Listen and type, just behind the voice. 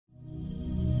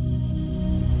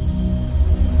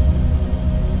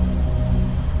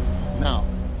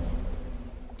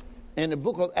the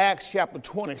book of Acts chapter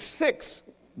 26,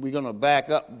 we're going to back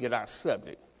up and get our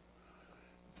subject.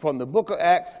 From the book of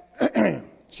Acts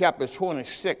chapter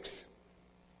 26.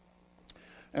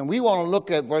 And we want to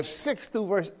look at verse 6 through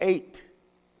verse 8,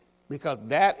 because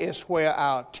that is where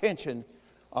our attention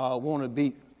want to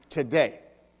be today.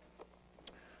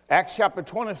 Acts chapter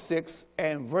 26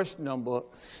 and verse number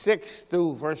 6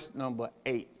 through verse number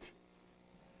 8.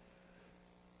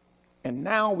 And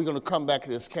now we're going to come back to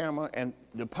this camera, and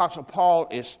the Apostle Paul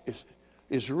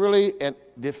is really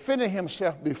defending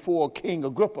himself before King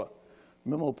Agrippa.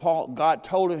 Remember, God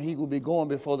told him he would be going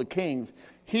before the kings.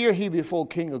 Here he before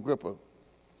King Agrippa.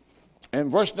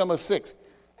 And verse number 6,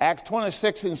 Acts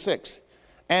 26 and 6.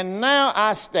 And now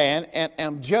I stand and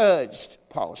am judged,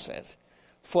 Paul says,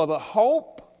 for the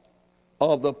hope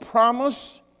of the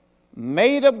promise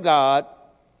made of God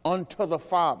unto the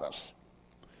fathers,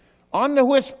 under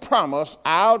which promise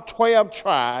our 12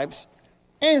 tribes,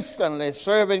 instantly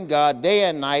serving God day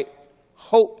and night,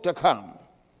 hope to come.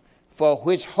 For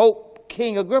which hope,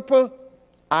 King Agrippa,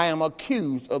 I am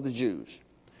accused of the Jews.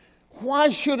 Why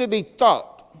should it be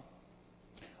thought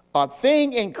a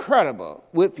thing incredible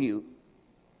with you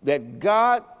that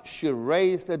God should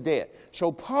raise the dead?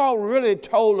 So Paul really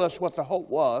told us what the hope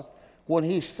was when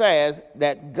he says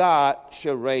that God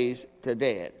should raise the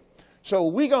dead. So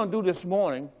we're going to do this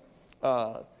morning,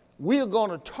 we're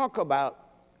going to talk about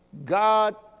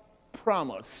God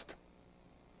promised.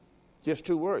 Just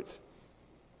two words.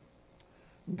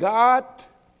 God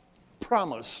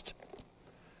promised.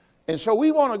 And so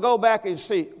we want to go back and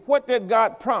see, what did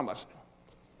God promise?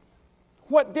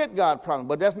 What did God promise?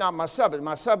 But that's not my subject.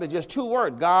 My subject is just two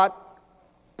words. God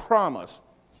promised.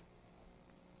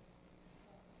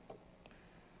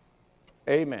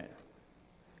 Amen.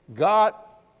 God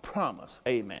promised.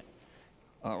 Amen.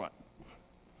 All right.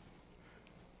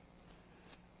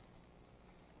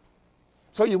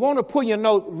 So you want to put your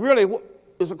note, really,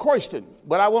 it's a question,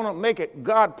 but I want to make it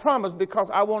God promised because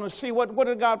I want to see what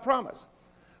did God promise?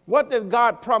 What did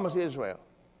God promise Israel?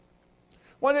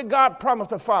 What did God promise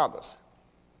the fathers?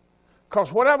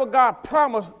 Because whatever God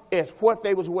promised is what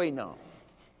they was waiting on.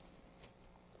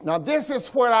 Now this is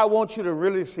what I want you to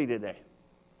really see today.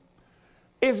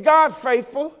 Is God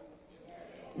faithful?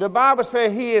 The Bible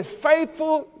says he is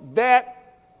faithful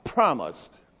that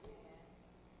promised.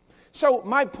 So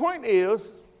my point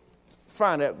is,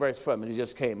 find that verse for me, it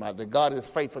just came out, that God is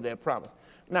faithful that promised.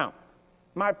 Now,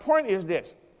 my point is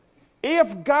this.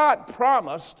 If God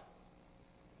promised,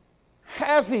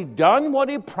 has he done what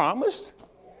he promised?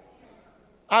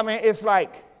 I mean, it's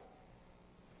like,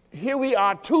 here we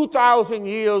are 2,000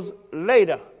 years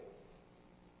later,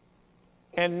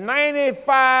 and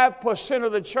 95%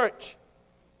 of the church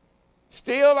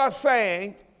still are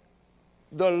saying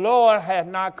the Lord has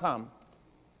not come.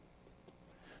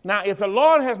 Now, if the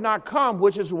Lord has not come,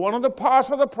 which is one of the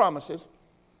parts of the promises,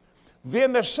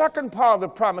 then the second part of the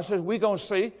promises, we're going to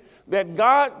see that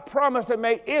God promised to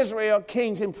make Israel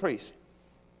kings and priests.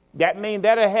 That means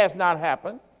that it has not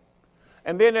happened.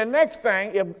 And then the next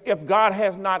thing, if God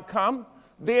has not come,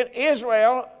 then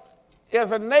Israel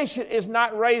as a nation is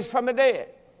not raised from the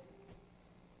dead.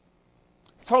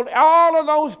 So all of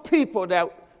those people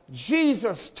that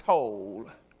Jesus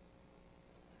told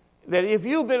that if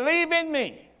you believe in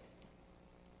me,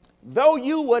 though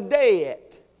you were dead,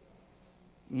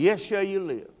 yet shall you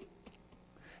live.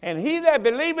 And he that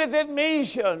believeth in me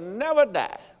shall never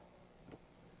die.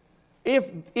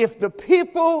 If the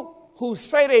people who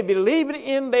say they believe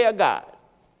in their God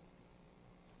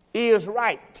is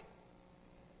right,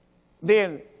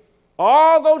 then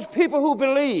all those people who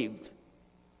believed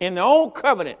in the old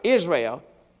covenant, Israel,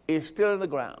 is still in the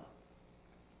ground,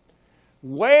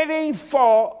 waiting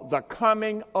for the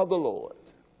coming of the Lord.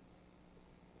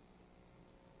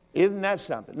 Isn't that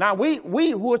something? Now, we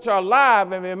which are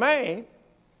alive and remain,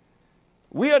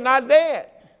 we are not dead,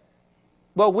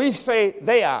 but we say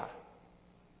they are.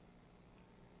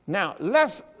 Now,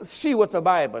 let's see what the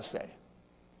Bible says.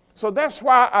 So that's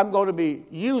why I'm going to be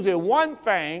using one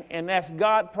thing, and that's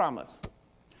God promise.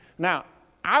 Now,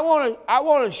 I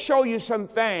want to show you some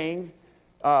things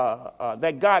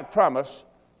that God promised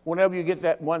whenever you get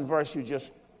that one verse you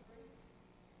just.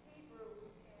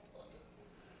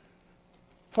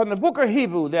 From the book of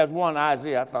Hebrews, there's one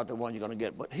Isaiah, I thought the one you're going to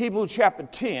get, but Hebrews chapter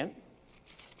 10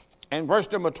 and verse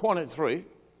number 23.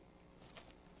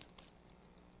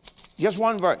 Just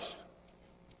one verse.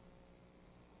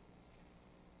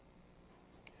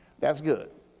 That's good.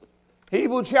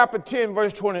 Hebrews chapter 10,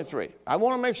 verse 23. I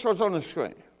want to make sure it's on the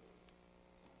screen.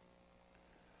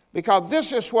 Because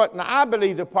this is what, now I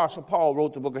believe the Apostle Paul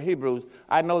wrote the book of Hebrews.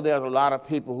 I know there's a lot of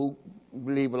people who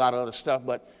believe a lot of other stuff,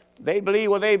 but They believe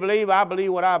what they believe. I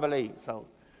believe what I believe. So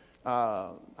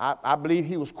I believe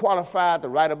he was qualified to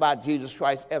write about Jesus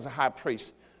Christ as a high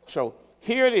priest. So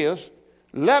here it is.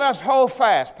 Let us hold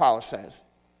fast, Paul says,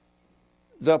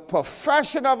 the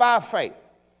profession of our faith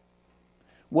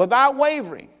without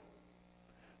wavering,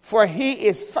 for he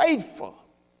is faithful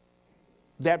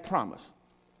that promise.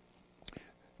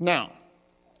 Now,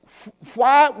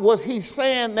 why was he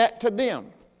saying that to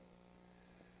them?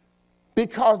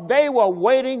 Because they were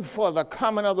waiting for the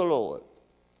coming of the Lord.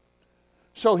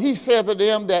 So he said to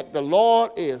them that the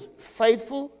Lord is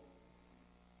faithful,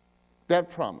 that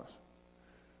promise.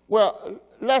 Well,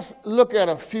 let's look at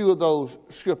a few of those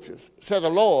scriptures. It said the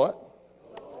Lord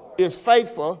is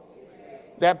faithful,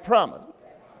 that promise.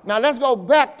 Now let's go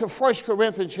back to 1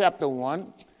 Corinthians chapter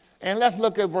 1, and let's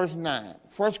look at verse 9.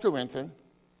 1 Corinthians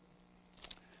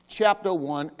chapter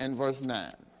 1 and verse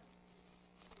 9.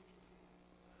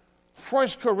 1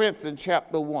 Corinthians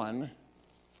chapter 1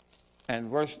 and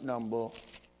verse number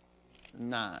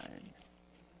 9.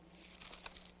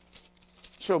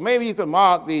 So maybe you can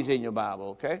mark these in your Bible,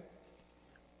 okay?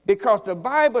 Because the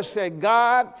Bible said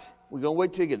God, we're going to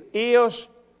wait till you get it, is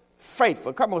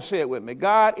faithful. Come on, say it with me.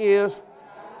 God is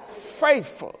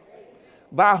faithful,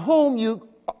 by whom you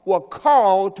were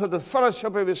called to the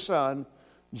fellowship of his Son,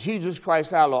 Jesus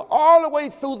Christ our Lord. All the way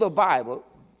through the Bible,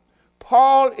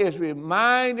 Paul is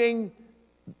reminding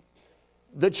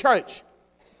the church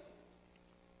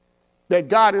that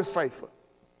God is faithful.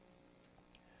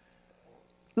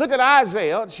 Look at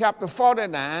Isaiah chapter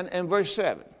 49 and verse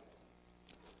 7.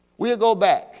 We'll go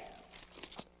back.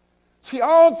 See,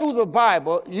 all through the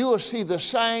Bible, you will see the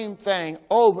same thing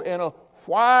over and over.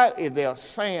 Why is they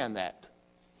saying that?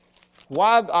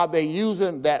 Why are they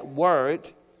using that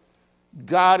word,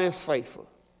 God is faithful?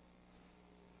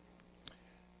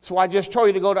 So I just told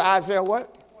you to go to Isaiah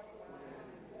what?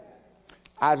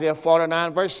 Isaiah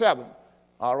 49 verse 7.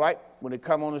 All right, when it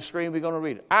come on the screen, we're going to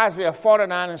read it. Isaiah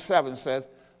 49 and 7 says,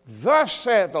 thus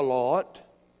saith the Lord,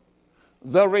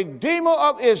 the Redeemer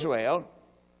of Israel,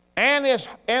 and his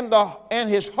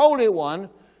Holy One,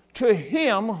 to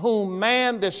him whom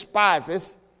man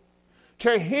despises,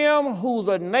 to him who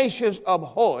the nations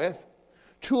abhorreth,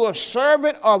 to a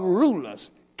servant of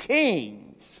rulers,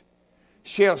 kings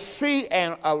shall see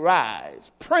and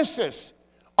arise. Princes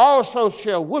also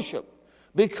shall worship,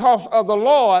 because of the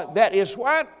Lord that is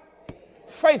what?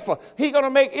 Faithful. He's going to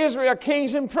make Israel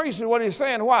kings and priests is what he's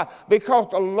saying. Why? Because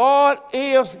the Lord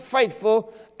is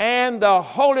faithful, and the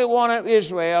Holy One of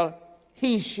Israel,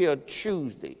 he shall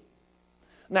choose thee.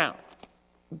 Now,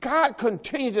 God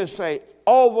continues to say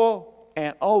over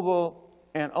and over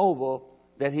and over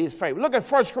that he is faithful. Look at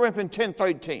 1 Corinthians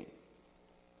 10:13.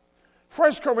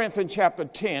 1 Corinthians chapter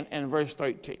 10 and verse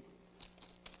 13.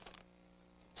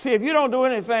 See, if you don't do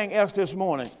anything else this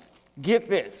morning, get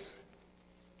this.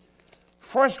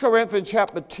 1 Corinthians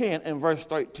chapter 10 and verse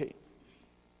 13.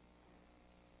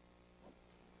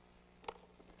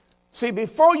 See,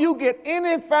 before you get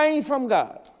anything from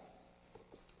God,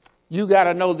 you got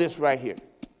to know this right here.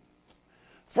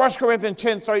 1 Corinthians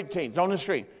 10:13, it's on the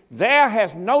screen. There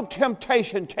has no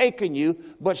temptation taken you,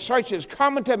 but such is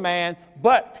common to man.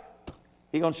 But,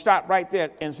 he's going to stop right there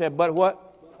and say, but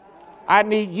what? I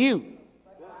need you.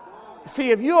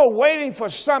 See, if you're waiting for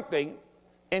something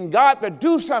and God to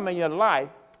do something in your life,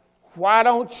 why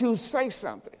don't you say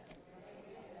something?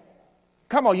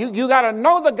 Come on, you got to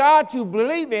know the God you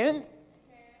believe in.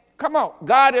 Come on,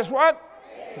 God is what?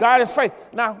 God is faithful.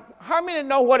 Now, how many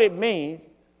know what it means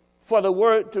for the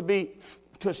word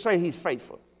to say he's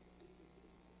faithful?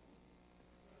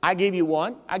 I give you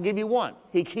one. I give you one.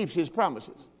 He keeps his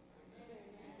promises.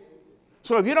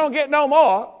 So if you don't get no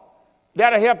more,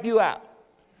 that'll help you out.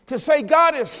 To say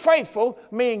God is faithful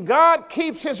means God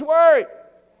keeps his word.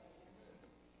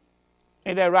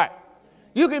 Ain't that right?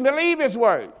 You can believe his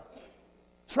word.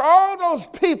 So all those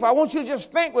people, I want you to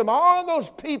just think with me, all those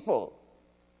people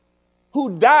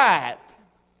who died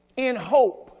in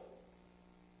hope,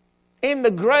 in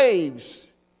the graves,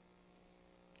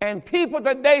 and people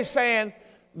today saying,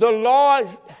 the Lord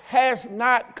has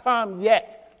not come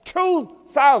yet.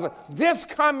 2,000. This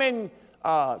coming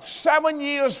 7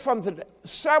 years from today,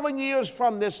 7 years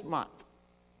from this month.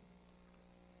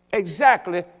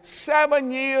 Exactly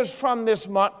 7 years from this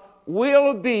month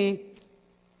will be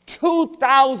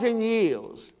 2,000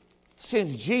 years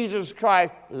since Jesus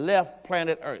Christ left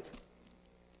planet Earth.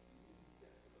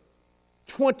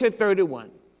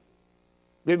 2031.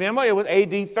 Remember, it was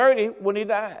AD 30 when he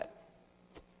died.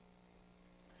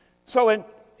 So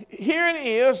here it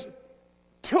is,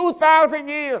 2,000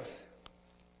 years.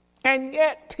 And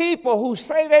yet people who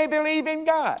say they believe in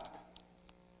God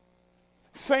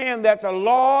saying that the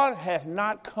Lord has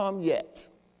not come yet.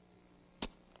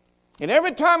 And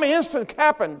every time an incident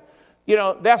happened, you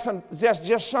know, that's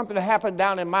just something that happened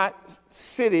down in my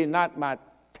city, not my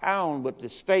town, but the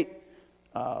state.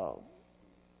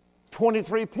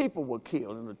 23 people were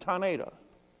killed in a tornado.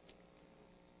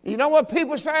 You know what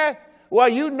people say? Well,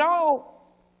 you know,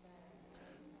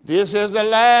 this is the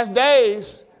last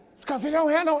days, because they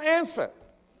don't have no answer.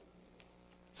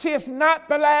 See, it's not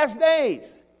the last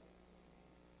days.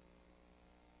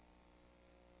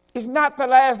 It's not the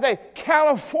last day.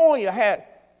 California had,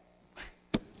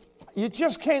 you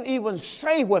just can't even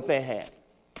say what they had.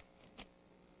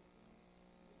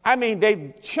 I mean,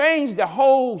 they changed the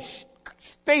whole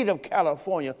state of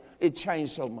California. It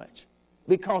changed so much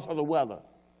because of the weather.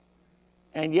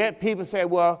 And yet people say,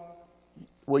 well,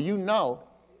 you know,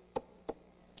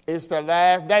 it's the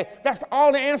last day. That's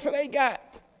all the answer they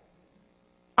got.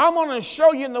 I'm going to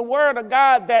show you in the Word of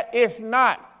God that it's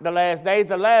not the last days.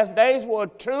 The last days were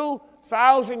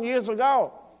 2,000 years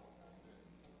ago.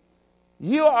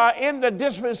 You are in the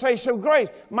dispensation of grace.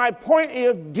 My point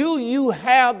is, do you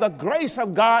have the grace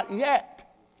of God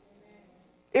yet?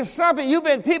 It's something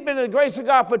people been in the grace of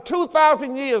God for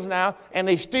 2,000 years now, and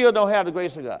they still don't have the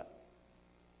grace of God.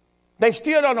 They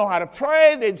still don't know how to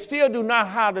pray. They still do not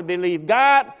know how to believe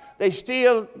God. They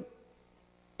still,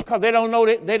 because they don't know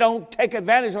that they don't take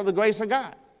advantage of the grace of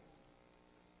God.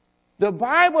 The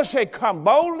Bible says, come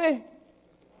boldly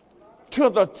to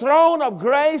the throne of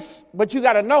grace, but you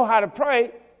got to know how to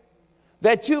pray,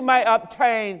 that you may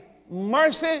obtain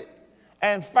mercy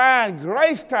and find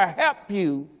grace to help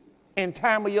you in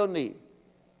time of your need.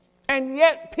 And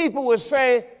yet people would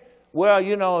say, well,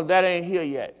 you know, that ain't here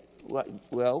yet.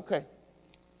 Well, okay.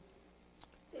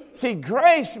 See,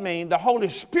 grace means the Holy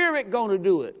Spirit going to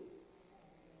do it.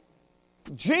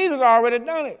 Jesus already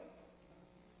done it.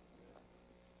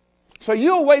 So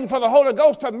you're waiting for the Holy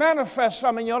Ghost to manifest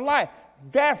something in your life.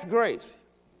 That's grace.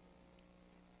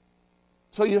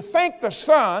 So you thank the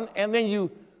Son, and then you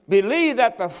believe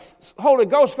that the Holy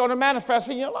Ghost is going to manifest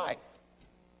in your life.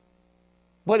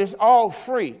 But it's all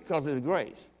free because it's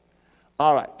grace.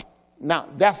 All right. Now,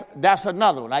 that's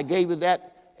another one. I gave you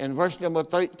that in verse number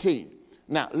 13.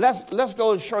 Now, let's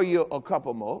go and show you a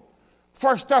couple more.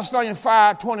 1 Thessalonians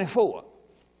 5:24.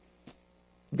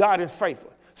 God is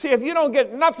faithful. See, if you don't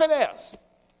get nothing else,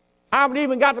 I haven't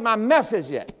even got to my message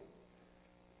yet.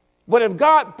 But if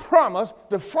God promised,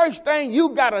 the first thing you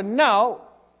got to know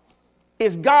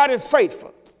is God is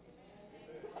faithful.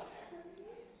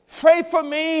 Faithful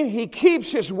means he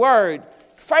keeps his word.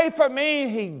 Faithful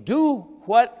means he do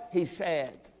what he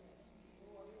said.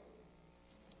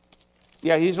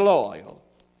 Yeah, he's loyal.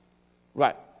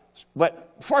 Right.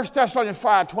 But 1 Thessalonians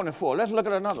 5:24. Let's look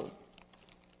at another one.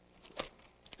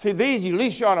 See, these you at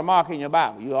least you ought to mark in your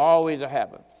Bible. You always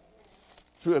have it.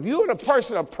 So if you're the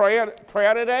person of prayer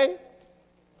today,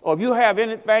 or if you have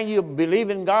anything you believe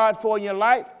in God for in your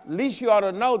life, at least you ought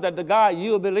to know that the God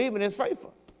you believe in is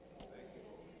faithful.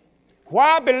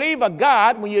 Why believe a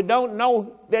God when you don't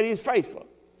know that he's faithful?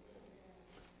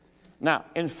 Now,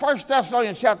 in 1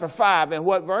 Thessalonians chapter 5, in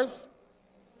what verse?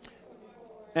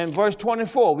 In verse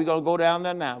 24. We're going to go down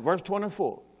there now. Verse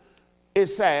 24. It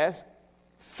says,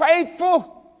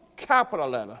 faithful, capital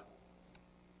letter,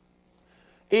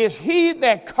 is he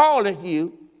that calleth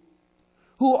you,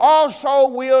 who also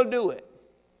will do it.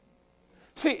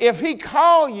 See, if he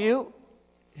called you,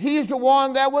 he's the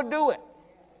one that will do it.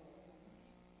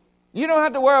 You don't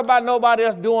have to worry about nobody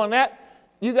else doing that.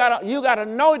 You gotta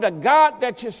know the God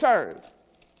that you serve.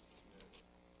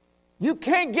 You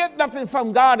can't get nothing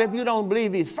from God if you don't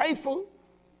believe he's faithful.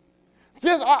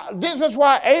 This is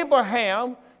why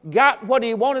Abraham got what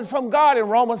he wanted from God in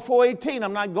Romans 4:18.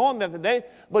 I'm not going there today,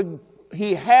 but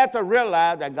he had to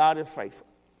realize that God is faithful.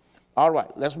 All right,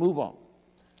 let's move on.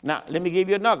 Now, let me give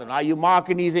you another. Now, you're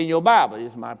marking these in your Bible,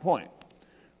 is my point.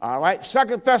 All right,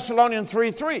 2 Thessalonians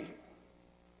 3:3.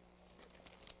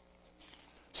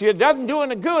 See, it doesn't do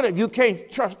any good if you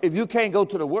can't go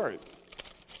to the Word.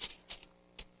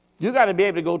 You got to be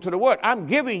able to go to the Word. I'm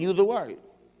giving you the Word.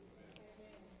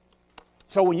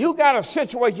 So when you got a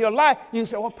situation in your life, you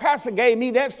say, well, Pastor gave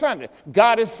me that Sunday.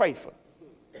 God is faithful.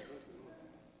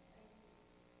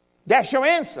 That's your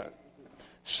answer.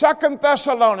 2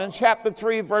 Thessalonians chapter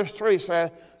 3, verse 3 says,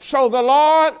 so the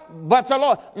Lord, but the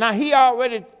Lord. Now, he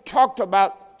already talked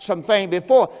about something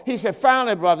before. He said,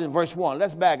 finally, brethren, in verse 1.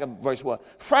 Let's back up verse 1.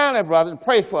 Finally, brethren,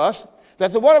 pray for us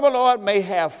that the word of the Lord may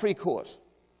have free course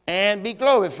and be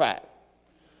glorified.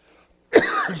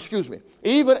 Excuse me.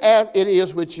 Even as it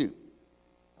is with you.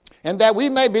 And that we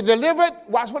may be delivered,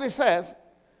 watch what it says,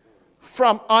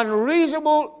 from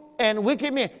unreasonable and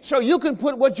wicked men. So you can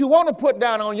put what you want to put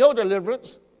down on your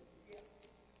deliverance.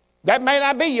 That may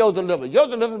not be your deliverance. Your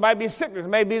deliverance might be sickness,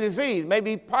 may be disease, may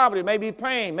be poverty, may be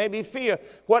pain, may be fear,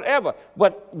 whatever.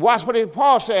 But watch what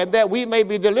Paul said, that we may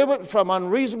be delivered from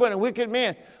unreasonable and wicked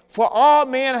men. For all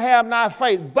men have not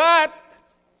faith, but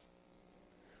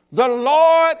the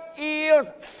Lord is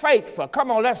faithful.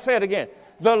 Come on, let's say it again.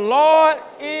 The Lord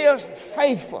is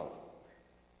faithful.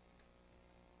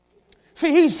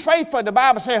 See, he's faithful. The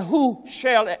Bible says, who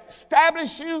shall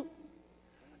establish you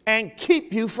and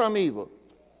keep you from evil.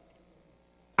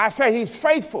 I say he's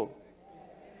faithful.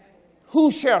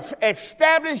 Who shall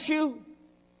establish you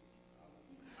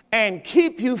and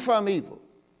keep you from evil.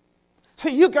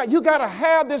 See, you got to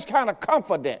have this kind of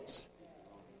confidence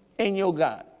in your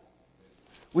God.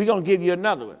 We're going to give you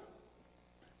another one.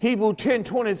 Hebrews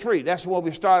 10:23. That's where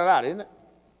we started out, isn't it?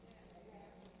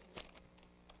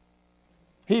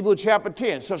 Hebrews chapter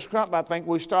 10. So Scrump, I think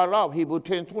we started off Hebrews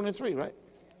 10:23, right?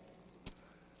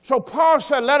 So Paul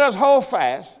said, let us hold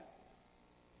fast.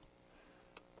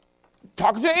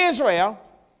 Talking to Israel,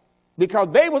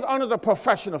 because they was under the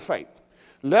profession of faith.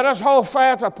 Let us hold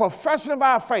fast the profession of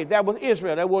our faith. That was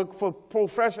Israel. That word for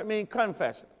profession means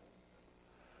confession.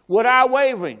 Without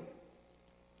wavering.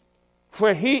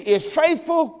 For he is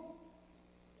faithful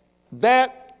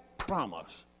that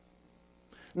promise.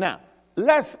 Now,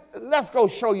 let's go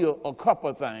show you a couple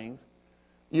of things.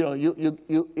 You know,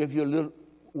 if you're little,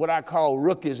 what I call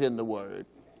rookies in the word.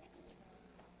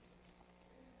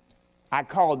 I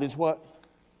call this what?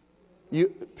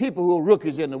 People who are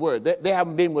rookies in the word. They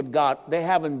haven't been with God. They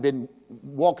haven't been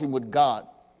walking with God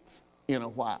in a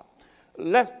while.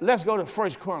 Let's go to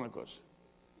 1 Chronicles.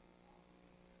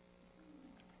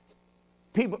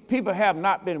 People have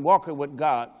not been walking with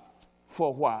God for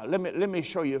a while. Let me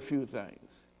show you a few things.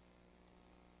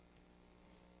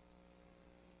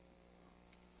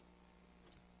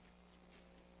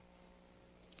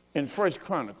 In 1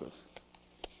 Chronicles.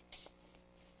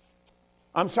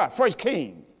 I'm sorry, 1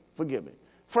 Kings, forgive me.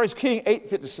 1 Kings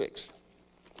 8:56.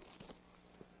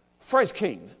 1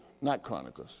 Kings, not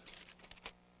Chronicles.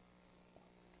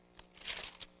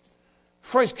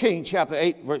 1 Kings chapter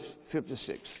 8, verse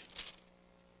 56.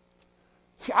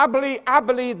 See, I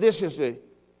believe this is the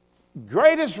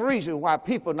greatest reason why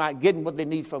people are not getting what they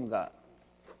need from God.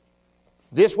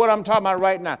 This is what I'm talking about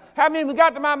right now. Haven't even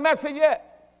got to my message yet.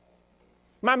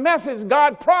 My message,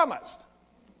 God promised.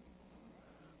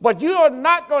 But you are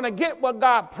not going to get what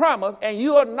God promised, and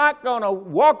you are not going to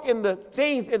walk in the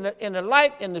things, in the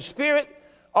light, in the spirit,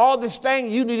 all this thing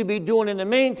you need to be doing in the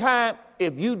meantime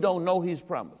if you don't know he's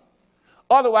promised.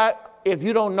 Otherwise, if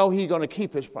you don't know he's going to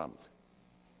keep his promise.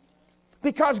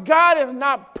 Because God is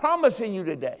not promising you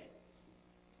today.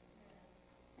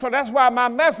 So that's why my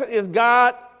message is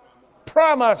God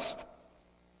promised.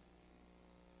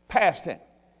 Past tense.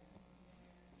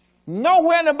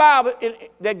 Nowhere in the Bible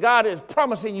that God is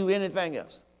promising you anything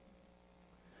else.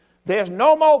 There's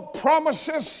no more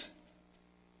promises,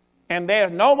 and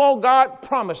there's no more God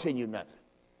promising you nothing.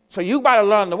 So you got to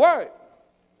learn the word.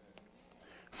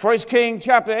 1 Kings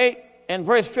chapter 8 and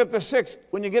verse 56,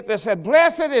 when you get there, said,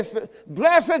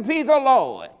 blessed be the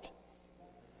Lord,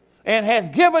 and has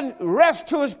given rest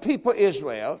to his people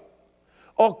Israel,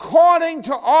 according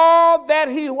to all that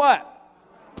he what?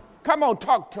 Come on,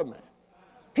 talk to me.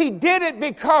 He did it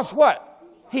because what?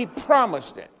 He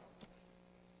promised it.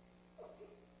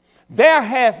 There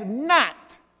has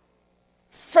not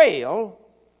failed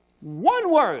one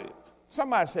word.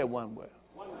 Somebody said one word.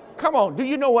 Come on, do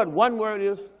you know what one word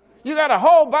is? You got a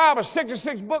whole Bible,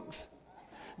 66 books.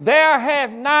 There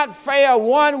has not failed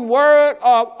one word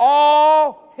of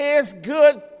all his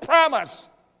good promise,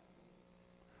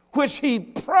 which he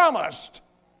promised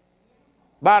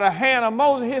by the hand of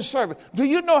Moses, his servant. Do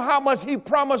you know how much he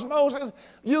promised Moses?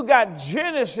 You got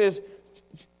Genesis,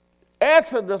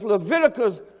 Exodus,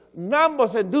 Leviticus,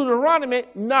 Numbers, and Deuteronomy.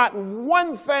 Not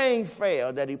one thing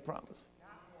failed that he promised.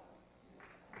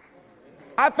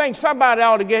 I think somebody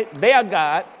ought to get their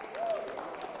God.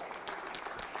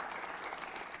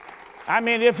 I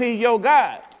mean, if he's your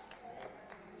God,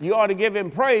 you ought to give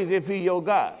him praise if he's your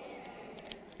God.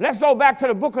 Let's go back to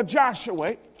the book of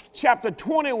Joshua. Chapter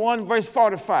 21, verse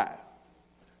 45.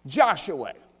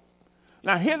 Joshua.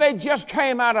 Now, here they just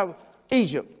came out of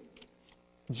Egypt.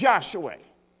 Joshua.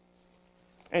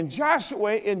 And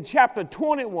Joshua in chapter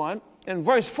 21, in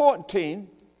verse 14,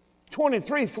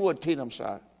 23:14, I'm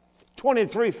sorry.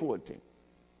 23:14.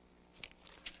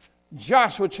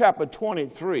 Joshua chapter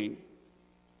 23,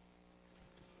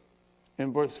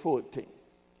 in verse 14.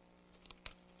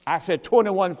 I said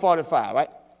 21:45, right?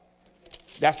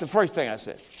 That's the first thing I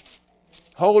said.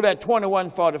 Hold at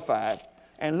 21:45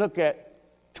 and look at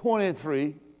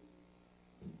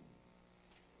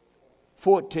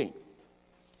 23:14.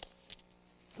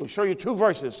 We'll show you two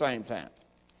verses at the same time.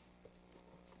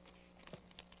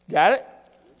 Got it?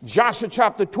 Joshua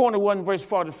chapter 21, verse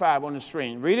 45 on the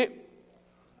screen. Read it.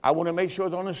 I want to make sure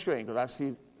it's on the screen because I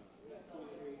see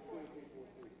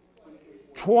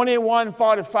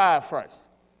 21:45 first.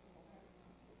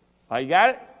 All right, you got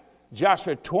it?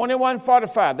 Joshua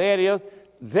 21:45. There it is.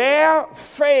 There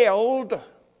failed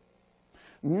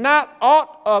not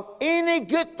aught of any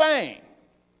good thing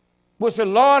which the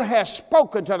Lord has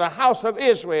spoken to the house of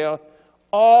Israel,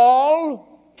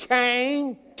 all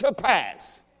came to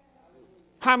pass.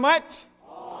 How much?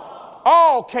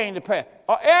 All came to pass.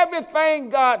 Everything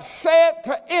God said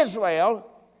to Israel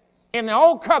in the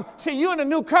old covenant. See, you in the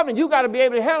new covenant, you got to be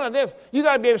able to handle this. You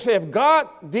got to be able to say, if God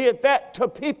did that to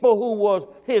people who was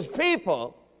his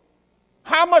people,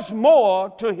 how much more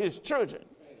to his children?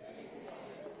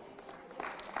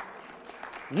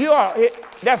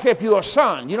 That's if you're a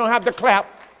son. You don't have to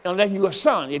clap unless you're a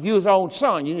son. If you're his own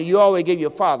son, you always give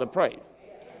your father praise.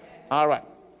 All right.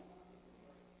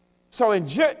 So in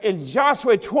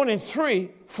Joshua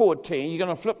 23:14, you're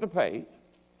going to flip the page.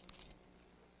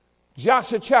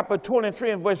 Joshua chapter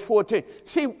 23 and verse 14.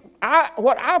 See,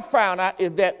 what I found out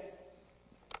is that,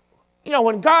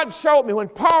 when God showed me, when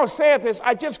Paul said this,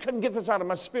 I just couldn't get this out of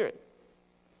my spirit.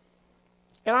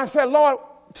 And I said, Lord,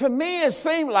 to me it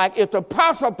seemed like if the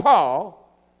Apostle Paul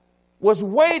was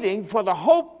waiting for the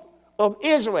hope of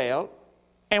Israel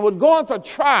and was going through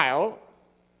trial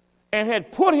and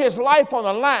had put his life on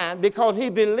the line because he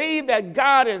believed that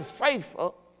God is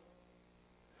faithful,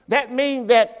 that means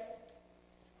that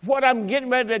what I'm getting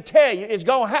ready to tell you is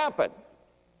going to happen.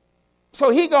 So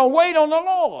he going to wait on the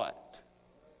Lord.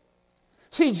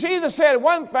 See, Jesus said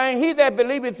one thing, he that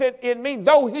believeth in me,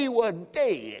 though he were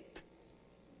dead,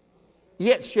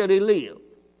 yet shall he live.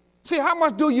 See, how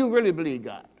much do you really believe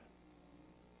God?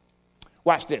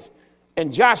 Watch this.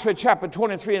 In Joshua chapter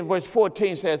 23 and verse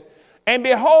 14 says, and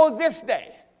behold, this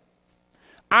day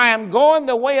I am going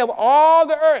the way of all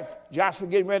the earth. Joshua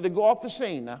getting ready to go off the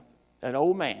scene now, an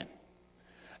old man.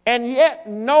 And yet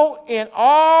know in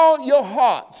all your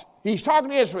hearts. He's talking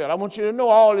to Israel. I want you to know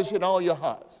all this in all your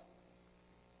hearts.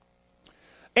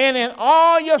 And in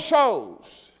all your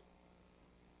souls,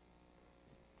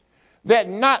 that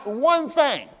not one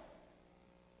thing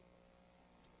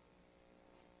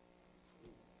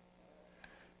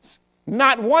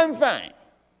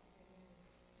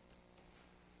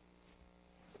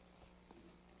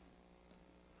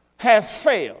has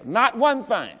failed. Not one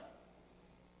thing.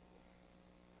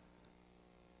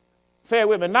 Say it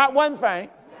with me. Not one thing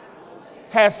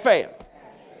has failed.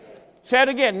 Say it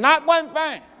again. Not one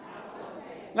thing.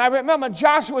 Now remember,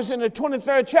 Joshua's in the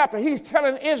 23rd chapter. He's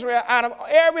telling Israel, out of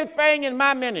everything in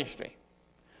my ministry,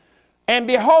 and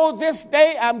behold, this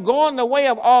day I'm going the way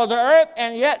of all the earth,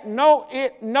 and yet know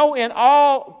in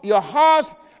all your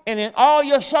hearts and in all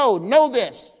your soul. Know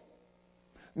this.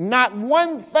 Not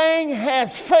one thing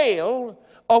has failed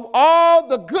of all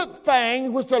the good things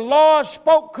which the Lord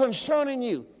spoke concerning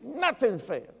you. Nothing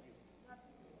failed.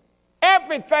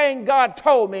 Everything God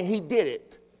told me, he did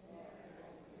it.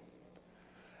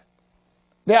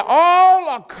 They all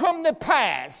are come to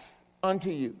pass unto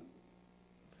you.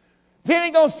 Then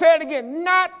he's going to say it again.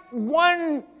 Not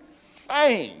one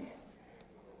thing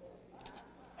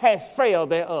has failed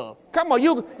thereof. Come on,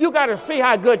 you got to see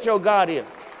how good your God is.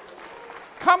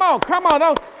 Come on.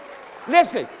 Don't.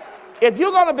 Listen, if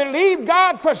you're going to believe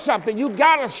God for something, you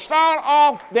got to start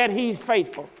off that he's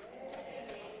faithful.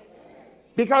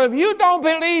 Because if you don't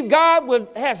believe God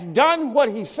has done what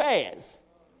he says,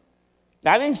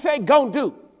 I didn't say go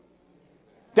do.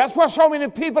 That's what so many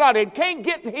people are. They can't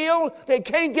get healed. They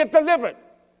can't get delivered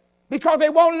because they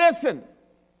won't listen.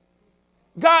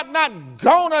 God not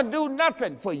gonna do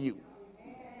nothing for you.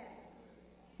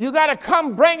 You got to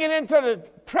come bring it into the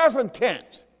present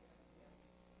tense.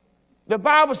 The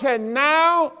Bible said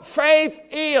now faith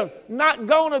is not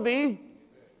gonna be.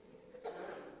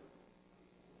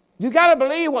 You got to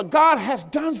believe what God has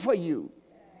done for you.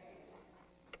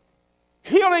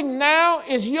 Healing now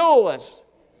is yours.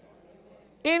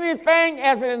 Anything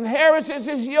as an inheritance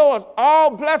is yours.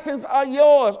 All blessings are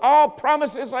yours. All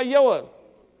promises are yours.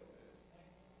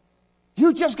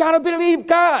 You just got to believe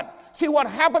God. See what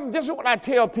happened? This is what I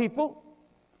tell people.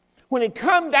 When it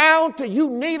comes down to you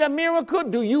need a miracle,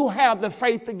 do you have the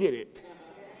faith to get it?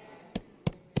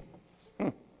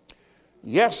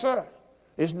 Yes, sir.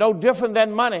 It's no different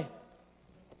than money.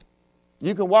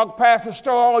 You can walk past the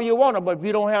store all you want to, but if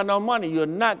you don't have no money, you're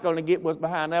not going to get what's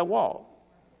behind that wall.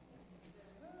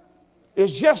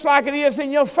 It's just like it is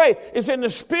in your faith. It's in the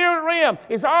spirit realm.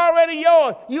 It's already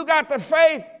yours. You got the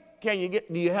faith.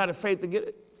 Do you have the faith to get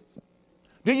it?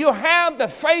 Do you have the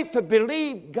faith to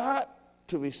believe God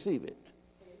to receive it?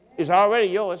 It's already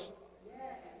yours.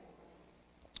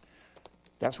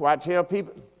 That's why I tell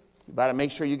people, you better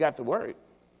make sure you got the word.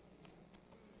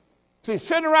 See,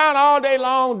 sitting around all day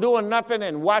long doing nothing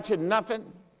and watching nothing,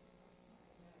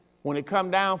 when it come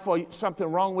down for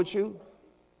something wrong with you.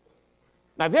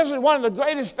 Now, this is one of the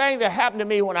greatest things that happened to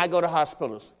me when I go to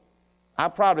hospitals. I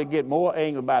probably get more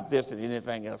angry about this than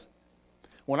anything else.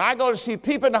 When I go to see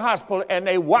people in the hospital and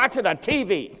they watching a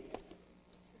TV,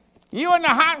 you in the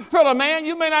hospital, man,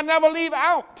 you may not never leave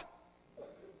out.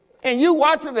 And you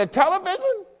watching the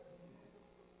television?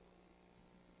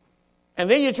 And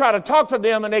then you try to talk to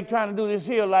them and they trying to do this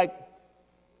here like,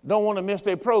 don't want to miss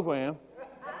their program.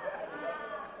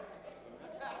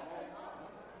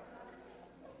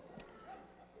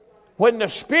 When the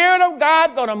Spirit of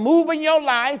God going to move in your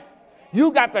life,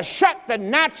 you got to shut the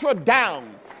natural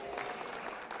down.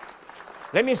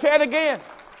 Let me say it again.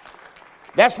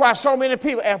 That's why so many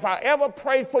people, if I ever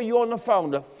pray for you on the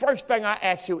phone, the first thing I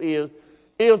ask you is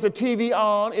the TV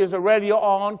on? Is the radio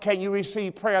on? Can you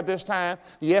receive prayer this time?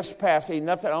 Yes, Pastor, ain't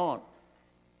nothing on.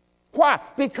 Why?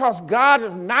 Because God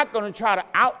is not going to try to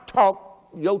out-talk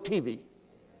your TV.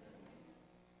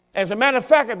 As a matter of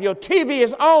fact, if your TV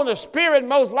is on, the Spirit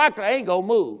most likely ain't going to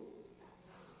move.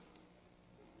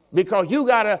 Because you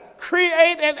got to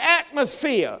create an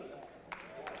atmosphere.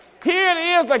 Here it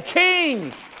is, the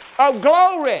King of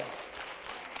glory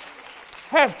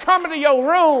has come into your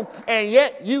room, and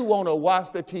yet you want to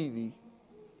watch the TV.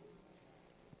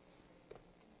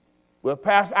 Well,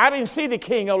 Pastor, I didn't see the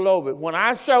King of glory. When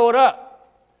I showed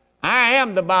up, I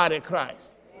am the body of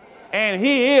Christ. And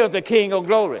he is the King of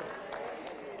glory.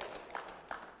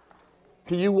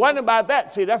 So you wonder about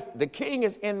that. See, that's, the King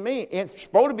is in me. It's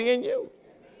supposed to be in you.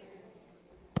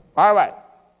 All right.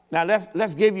 Now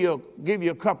let's give you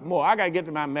a couple more. I got to get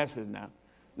to my message now.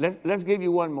 Let's give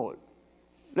you one more.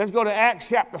 Let's go to Acts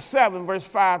chapter 7, verse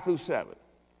 5 through 7.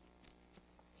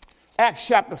 Acts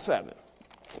chapter 7.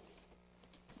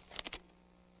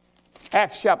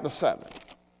 Acts chapter 7.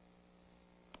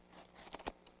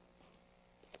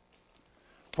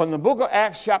 From the book of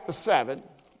Acts chapter 7,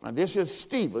 now this is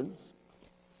Stephen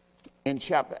in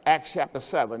Acts chapter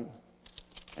 7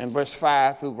 and verse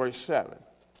 5 through verse 7.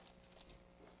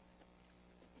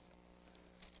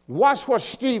 Watch what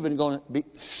Stephen going to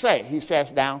say. He says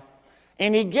down,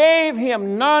 and he gave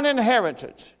him none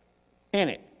inheritance in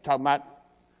it. Talking about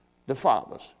the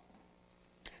fathers.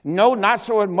 No, not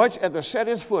so much as to set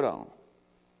his foot on.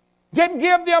 Didn't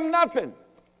give them nothing.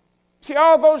 See,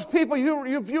 all those people,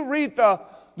 if you read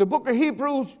the book of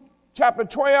Hebrews, chapter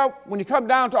 12, when you come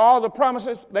down to all the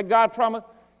promises that God promised,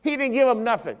 he didn't give them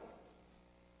nothing.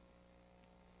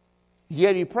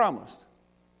 Yet he promised.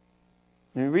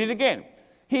 Let me read it again.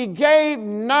 He gave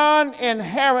none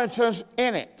inheritance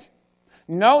in it.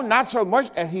 No, not so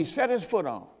much as he set his foot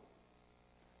on.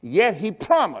 Yet he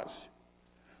promised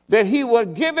that he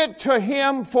would give it to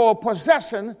him for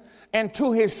possession and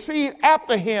to his seed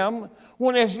after him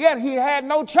when as yet he had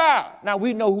no child. Now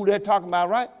we know who they're talking about,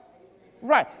 right?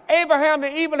 Right. Abraham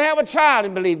didn't even have a child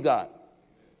and believe God.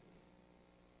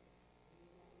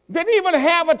 Didn't even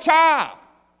have a child.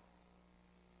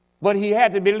 But he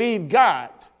had to believe God.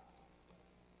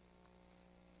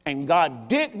 And God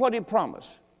did what he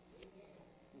promised.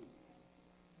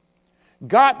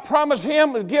 God promised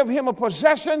him to give him a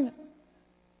possession,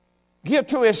 give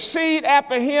to his seed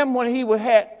after him when he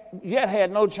yet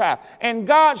had no child. And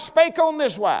God spake on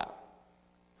this while,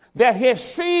 that his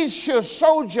seed should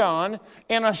sojourn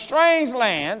in a strange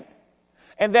land,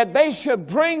 and that they should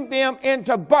bring them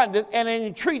into abundance and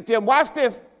entreat them. Watch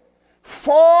this,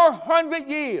 400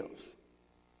 years.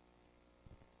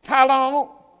 How long?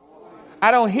 I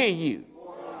don't hear you.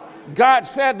 God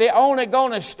said they're only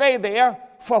going to stay there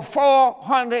for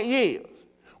 400 years.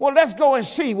 Well, let's go and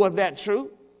see was that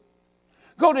true.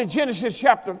 Go to Genesis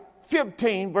chapter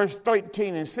 15, verse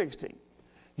 13 and 16.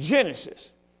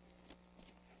 Genesis.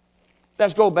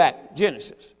 Let's go back.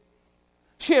 Genesis.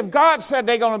 See, if God said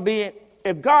they're going to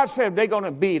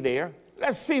be there,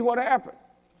 let's see what happened.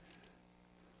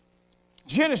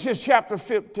 Genesis chapter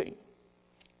 15.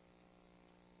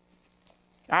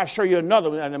 I'll show you another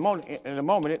one in a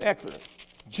moment in Exodus.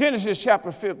 Genesis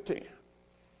chapter 15.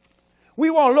 We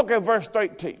want to look at verse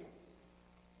 13.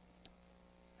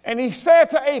 And he said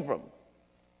to Abram,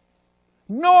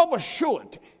 know of a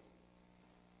surety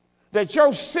that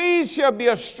your seed shall be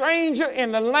a stranger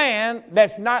in the land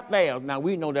that's not theirs. Now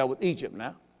we know that with Egypt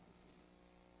now.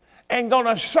 and going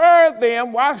to serve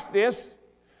them, watch this,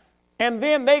 and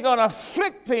then they're going to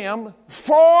afflict them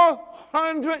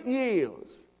 400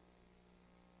 years.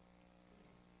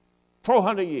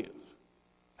 400 years.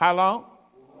 How long?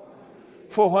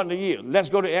 400 years. Let's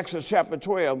go to Exodus chapter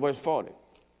 12, verse 40.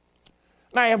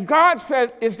 Now, if God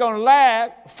said it's going to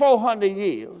last 400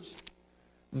 years,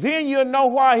 then you'll know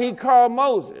why he called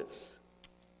Moses.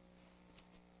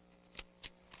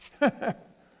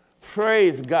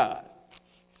 Praise God.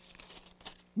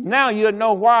 Now you'll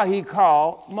know why he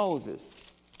called Moses.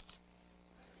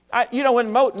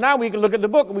 Now we can look at the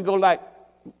book and we go like,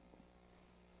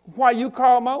 why you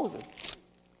call Moses?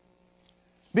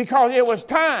 Because it was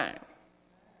time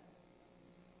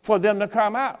for them to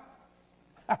come out.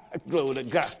 Glory to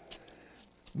God.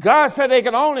 God said they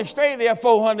could only stay there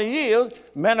 400 years.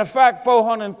 Matter of fact,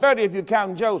 430 if you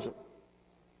count Joseph.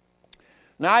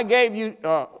 Now I gave you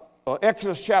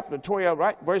Exodus chapter 12,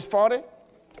 right? Verse 40.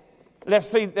 Let's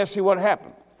see what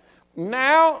happened.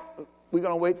 Now, we're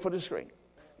going to wait for the screen.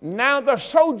 Now the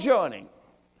sojourning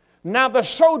of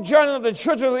the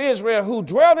children of Israel who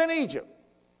dwelt in Egypt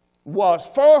was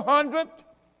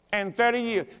 430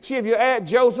 years. See, if you add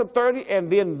Joseph 30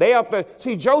 and then they are 30.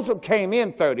 See, Joseph came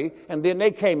in 30 and then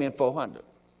they came in 400.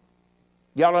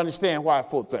 Y'all understand why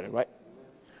 430, right?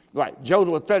 Right.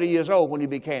 Joseph was 30 years old when he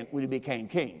became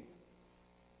king.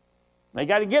 Now, you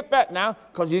got to get that now,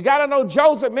 because you got to know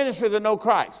Joseph's ministry to know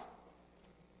Christ.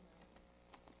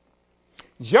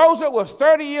 Joseph was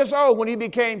 30 years old when he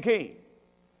became king.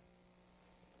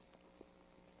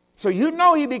 So you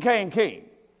know he became king.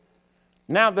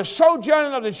 Now, the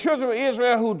sojourning of the children of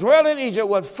Israel who dwelt in Egypt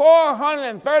was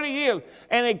 430 years.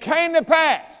 And it came to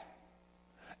pass,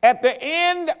 at the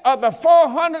end of the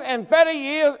 430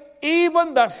 years,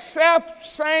 even the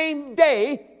self-same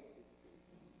day,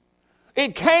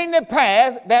 it came to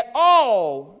pass that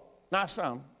all the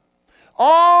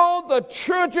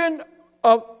children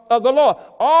of the Lord,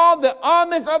 all the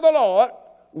armies of the Lord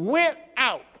went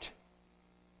out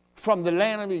from the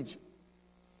land of Egypt.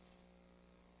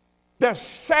 The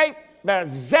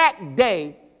exact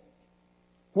day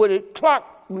when the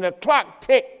clock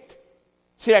ticked.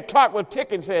 See, that clock was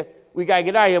ticking and said, we got to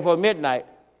get out of here for midnight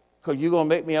because you're going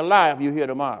to make me a liar if you're here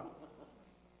tomorrow.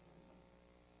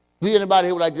 Did anybody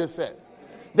hear what I just said?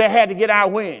 They had to get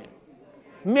out when?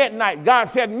 Midnight. God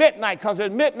said midnight because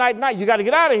at midnight night you got to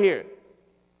get out of here.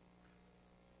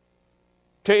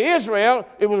 To Israel,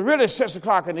 it was really 6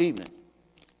 o'clock in the evening.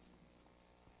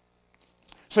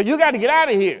 So you got to get out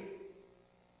of here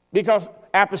because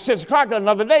after 6 o'clock,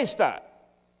 another day starts.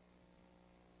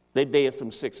 Their day is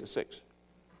from 6 to 6.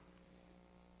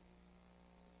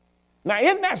 Now,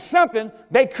 isn't that something?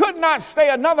 They could not stay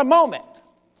another moment.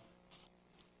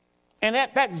 And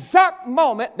at that exact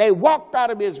moment, they walked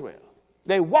out of Israel.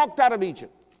 They walked out of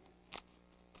Egypt.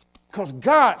 Because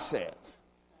God says,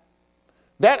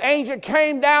 that angel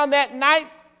came down that night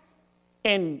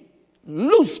and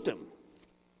loosed them.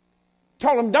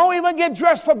 Told them, don't even get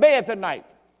dressed for bed tonight.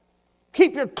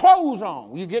 Keep your clothes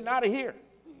on. You're getting out of here.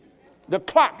 The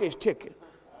clock is ticking.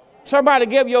 Somebody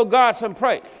give your God some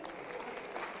praise.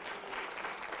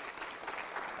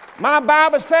 My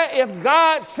Bible said, if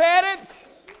God said it,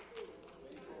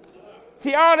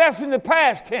 see, all that's in the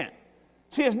past tense.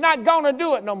 See, it's not going to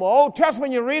do it no more. Old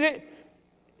Testament, you read it.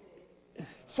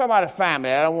 Somebody find me.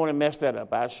 I don't want to mess that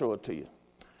up. I'll show it to you.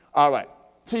 All right.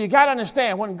 So you got to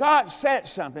understand, when God said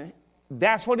something,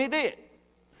 that's what he did.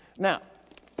 Now,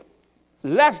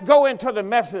 let's go into the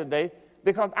message today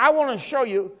because I want to show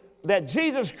you that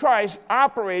Jesus Christ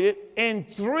operated in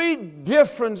 3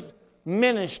 different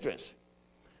ministries.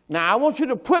 Now, I want you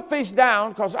to put these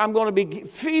down because I'm going to be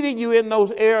feeding you in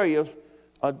those areas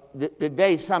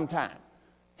today sometime.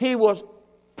 He was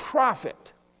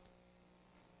prophet.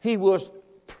 He was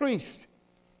priest.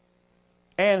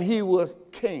 And he was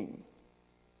king.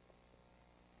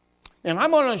 And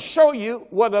I'm going to show you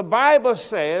what the Bible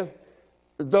says,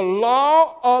 the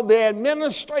law of the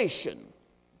administration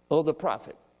of the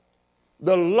prophet,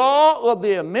 the law of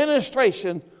the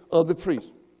administration of the priest,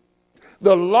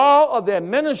 the law of the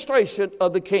administration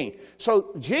of the king.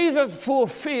 So Jesus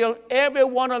fulfilled every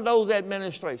one of those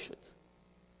administrations.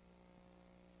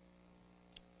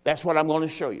 That's what I'm going to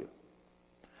show you.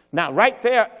 Now, right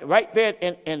there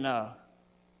in I'm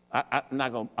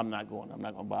not going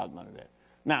to bother none of that.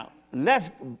 Now,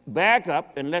 let's back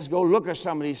up and let's go look at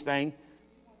some of these things.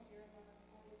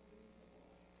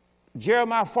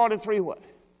 Jeremiah 43 what?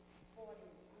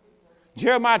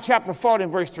 Jeremiah chapter 40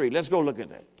 and verse 3. Let's go look at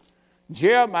that.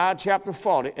 Jeremiah chapter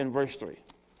 40 and verse 3.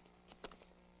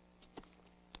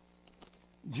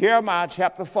 Jeremiah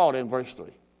chapter 40 and verse 3.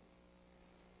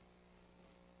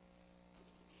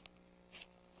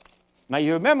 Now,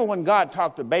 you remember when God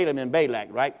talked to Balaam and Balak,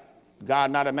 right?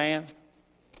 God, not a man.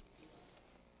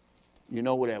 You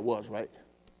know where that was, right?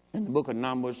 In the book of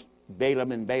Numbers,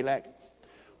 Balaam and Balak.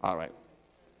 All right.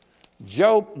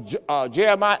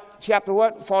 Jeremiah chapter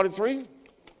what? 43?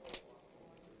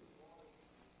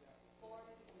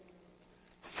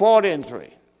 40 and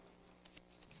 3.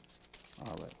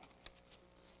 All right.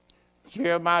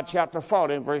 Jeremiah chapter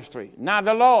 40 and verse 3. Now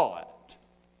the Lord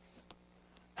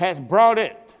has brought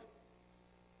it.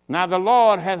 Now the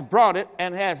Lord has brought it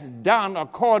and has done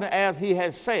according as he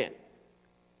has said.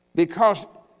 Because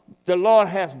the Lord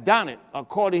has done it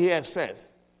according he has said.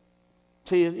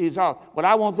 See, he's all. But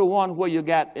I want the one where you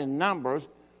got in Numbers,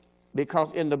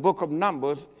 because in the book of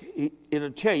Numbers,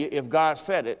 it'll tell you if God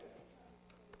said it.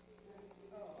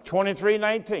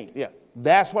 23:19. Yeah,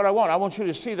 that's what I want. I want you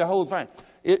to see the whole thing.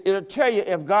 It'll tell you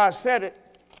if God said it.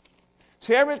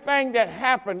 See, everything that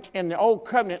happened in the old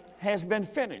covenant has been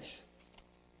finished.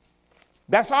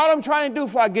 That's all I'm trying to do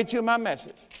before I get you my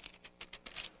message.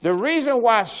 The reason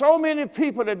why so many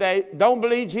people today don't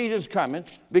believe Jesus is coming,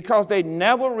 because they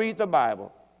never read the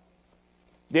Bible.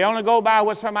 They only go by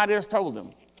what somebody else told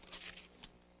them.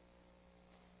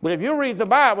 But if you read the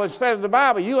Bible instead of the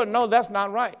Bible, you'll know that's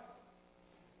not right.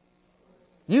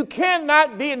 You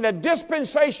cannot be in the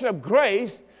dispensation of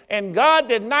grace, and God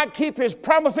did not keep his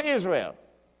promise to Israel.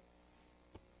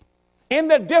 In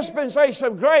the dispensation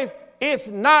of grace, it's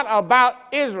not about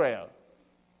Israel.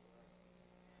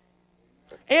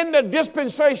 In the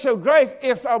dispensation of grace,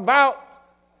 it's about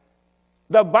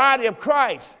the body of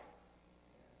Christ.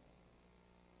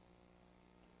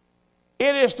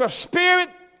 It is the Spirit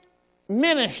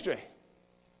ministry.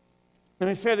 Let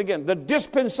me say it again. The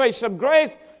dispensation of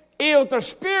grace is the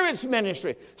Spirit's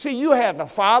ministry. See, you have the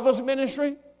Father's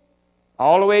ministry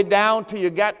all the way down till you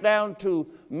got down to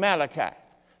Malachi.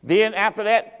 Then after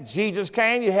that, Jesus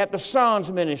came, you had the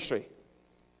Son's ministry.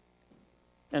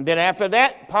 And then after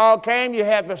that, Paul came, you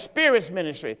have the Spirit's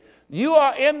ministry. You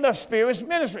are in the Spirit's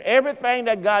ministry. Everything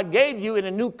that God gave you in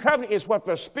the new covenant is what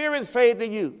the Spirit said to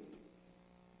you.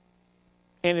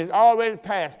 And it's already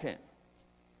past tense.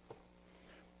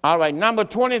 All right, number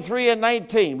 23 and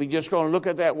 19. We're just going to look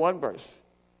at that one verse.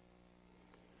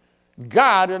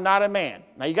 God is not a man.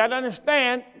 Now, you got to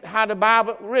understand how the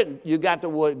Bible is written. You got the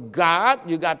word God.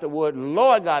 You got the word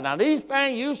Lord God. Now, these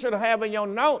things you should have in your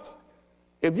notes.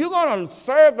 If you're going to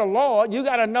serve the Lord, you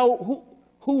got to know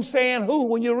who's saying who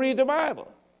when you read the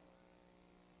Bible.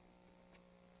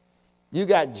 You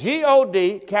got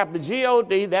G-O-D, capital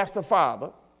G-O-D, that's the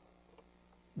Father.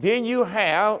 Then you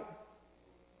have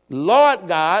Lord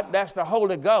God, that's the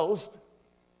Holy Ghost.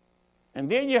 And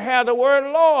then you have the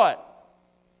word Lord.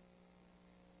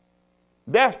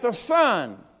 That's the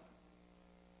Son.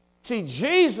 See,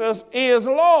 Jesus is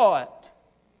Lord.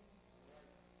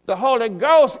 The Holy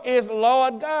Ghost is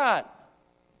Lord God.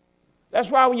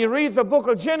 That's why when you read the book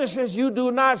of Genesis, you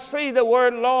do not see the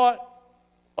word Lord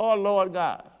or Lord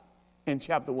God in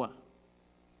chapter 1.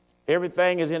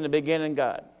 Everything is in the beginning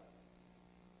God.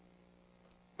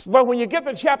 But when you get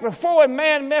to chapter 4 and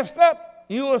man messed up,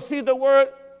 you will see the word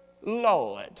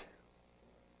Lord.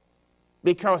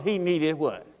 Because he needed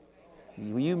what?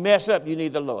 When you mess up, you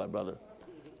need the Lord, brother.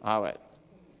 All right.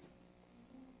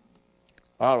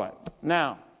 All right.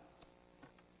 Now,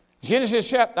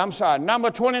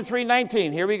 number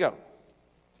 23:19. Here we go.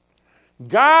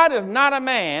 God is not a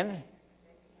man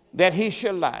that he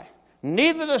should lie,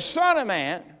 neither the Son of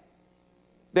Man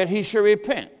that he should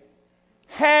repent.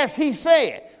 Has he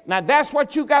said? Now that's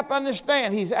what you got to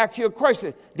understand. He's asked you a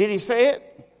question. Did he say it?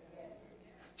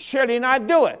 Shall he not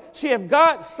do it? See, if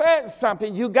God said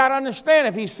something, you got to understand.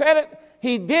 If he said it,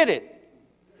 he did it.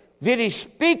 Did he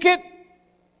speak it?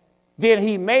 Then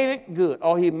he made it good,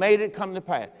 or he made it come to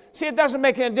pass. See, it doesn't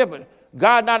make any difference.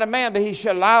 God not a man that he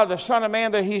shall lie, the Son of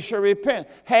Man that he shall repent.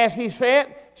 Has he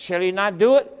said? Shall he not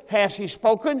do it? Has he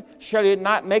spoken? Shall he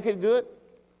not make it good?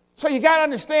 So you got to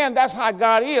understand that's how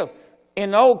God is. In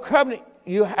the old covenant,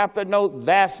 you have to know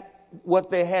that's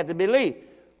what they had to believe.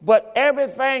 But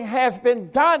everything has been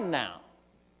done now.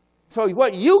 So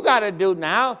what you got to do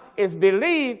now is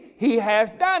believe he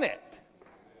has done it.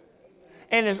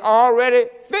 And it's already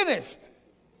finished.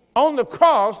 On the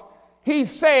cross, he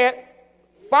said,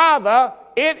 Father,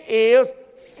 it is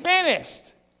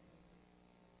finished.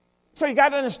 So you got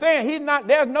to understand,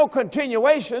 there's no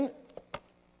continuation.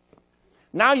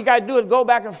 Now you got to do is go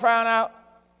back and find out,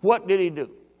 what did he do?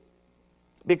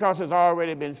 Because it's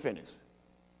already been finished.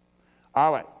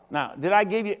 All right. Now, did I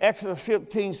give you Exodus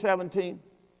 15:17?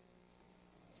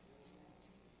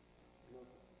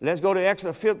 Let's go to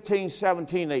Exodus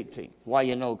 15:17, 18, while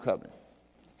you know covenant.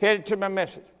 Headed to my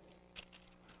message.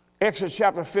 Exodus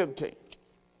chapter 15.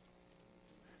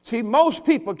 See, most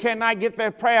people cannot get their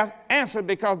prayers answered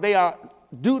because they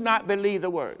do not believe the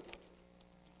word.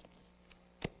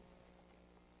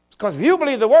 Because if you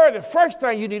believe the word, the first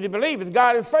thing you need to believe is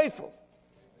God is faithful.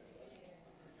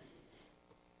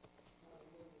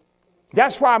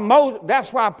 That's why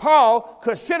Paul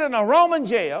could sit in a Roman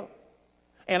jail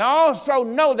and also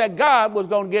know that God was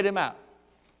going to get him out.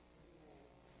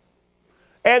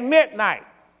 At midnight,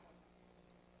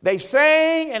 they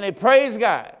sang and they praised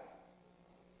God.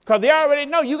 Because they already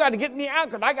know, you got to get me out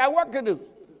because I got work to do.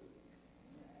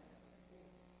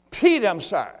 Peter,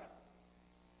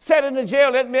 sat in the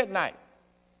jail at midnight.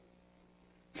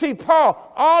 See,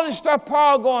 Paul, all this stuff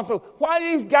Paul going through, why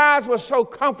these guys were so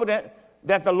confident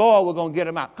that the Lord was going to get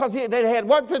them out? Because they had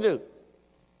work to do.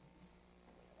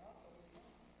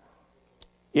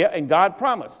 Yeah, and God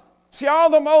promised. See, all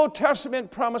them Old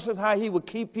Testament promises, how he would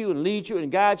keep you and lead you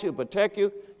and guide you and protect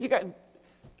you.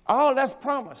 All that's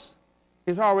promised.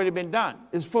 It's already been done.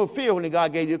 It's fulfilled when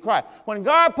God gave you Christ. When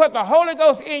God put the Holy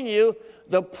Ghost in you,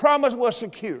 the promise was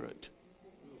secured.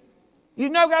 You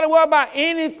never got to worry about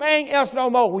anything else no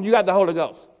more when you got the Holy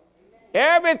Ghost.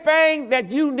 Everything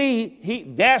that you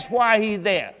need, that's why he's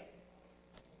there.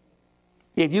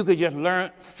 If you could just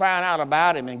find out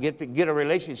about him and get a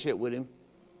relationship with him.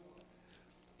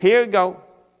 Here we go.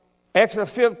 Exodus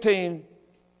 15,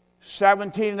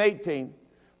 17 and 18.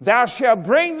 Thou shalt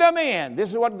bring them in. This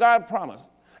is what God promised.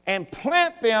 And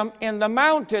plant them in the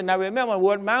mountain. Now remember,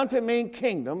 what mountain means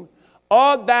kingdom.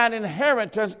 Or thine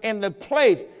inheritance in the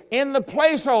place,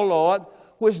 O Lord,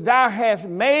 which thou hast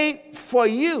made for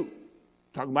you.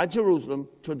 Talking about Jerusalem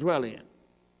to dwell in.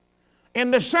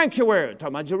 In the sanctuary,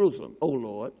 talking about Jerusalem, O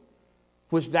Lord,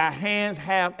 which thy hands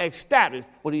have established.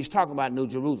 What he's talking about, New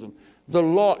Jerusalem. The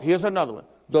Lord, here's another one.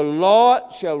 The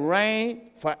Lord shall reign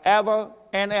forever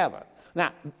and ever.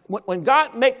 Now, when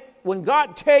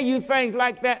God tell you things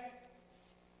like that,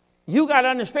 you got to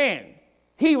understand,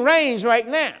 he reigns right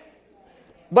now.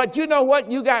 But you know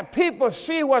what? You got people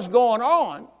see what's going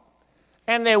on,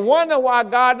 and they wonder why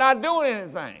God not doing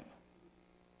anything.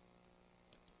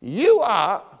 We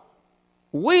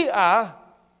are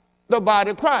the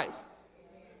body of Christ.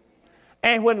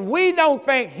 And when we don't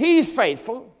think he's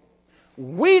faithful,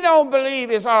 we don't believe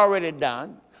it's already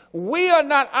done, we are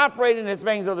not operating in the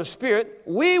things of the Spirit,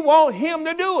 we want him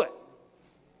to do it.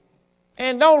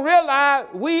 And don't realize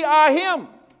we are him.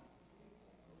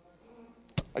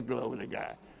 Glory to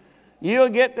God. You'll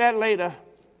get that later.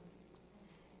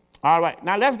 All right.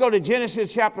 Now let's go to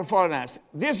Genesis chapter 49.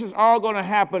 This is all going to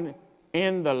happen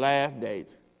in the last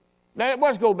days. Now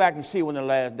let's go back and see when the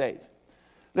last days.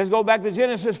 Let's go back to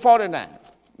Genesis 49.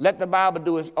 Let the Bible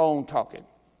do its own talking.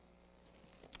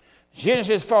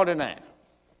 Genesis 49.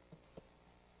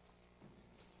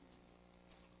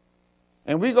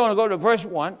 And we're going to go to verse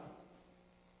 1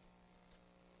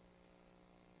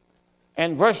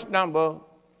 and verse number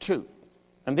 2.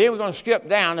 And then we're going to skip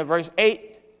down to verse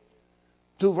 8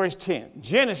 to verse 10.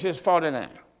 Genesis 49.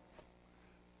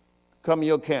 Come to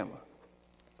your camera.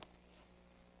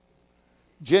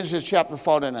 Genesis chapter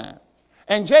 49.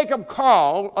 And Jacob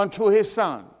called unto his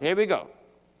son. Here we go.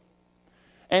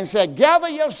 And said, gather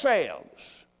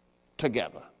yourselves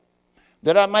together,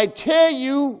 that I might tell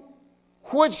you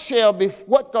what's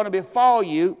going to befall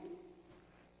you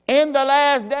in the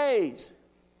last days.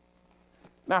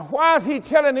 Now, why is he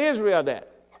telling Israel that?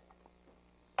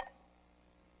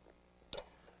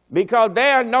 Because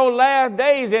there are no last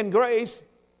days in grace.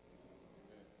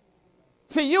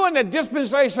 See, you're in the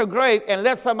dispensation of grace and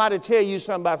let somebody tell you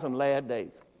something about some last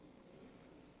days.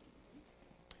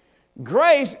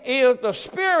 Grace is the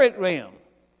spirit realm.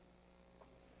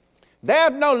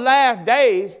 There's no last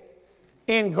days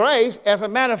in grace. As a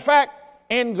matter of fact,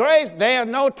 in grace, there's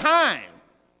no time.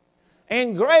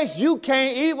 In grace, you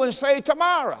can't even say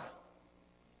tomorrow.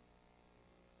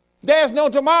 There's no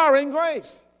tomorrow in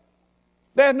grace.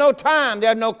 There's no time.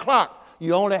 There's no clock.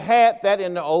 You only had that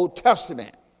in the Old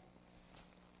Testament.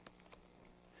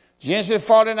 Genesis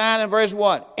 49 and verse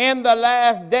 1. In the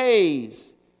last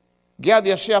days, gather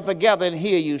yourself together and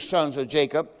hear you, sons of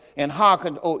Jacob, and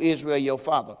hearken, O Israel, your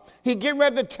father. He getting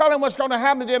ready to tell him what's going to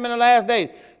happen to them in the last days.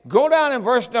 Go down in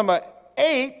verse number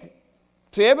 8.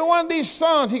 To every one of these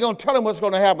sons, he's going to tell him what's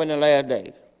going to happen in the last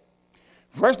days.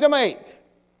 Verse number 8.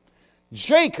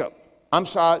 Judah.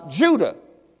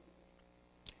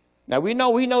 Now we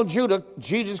know Judah.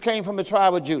 Jesus came from the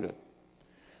tribe of Judah.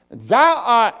 Thou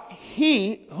art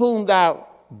he whom thy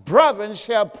brethren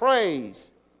shall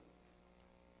praise.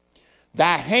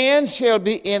 Thy hand shall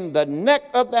be in the neck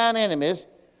of thine enemies.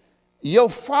 Your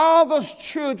father's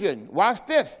children, watch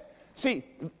this, See,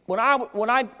 when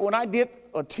I did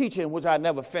a teaching, which I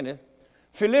never finished,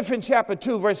 Philippians chapter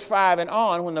 2, verse 5 and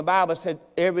on, when the Bible said,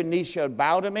 every knee shall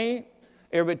bow to me,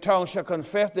 every tongue shall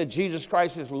confess that Jesus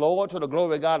Christ is Lord to the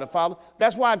glory of God the Father.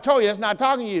 That's why I told you, that's not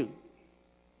talking to you.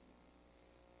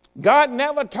 God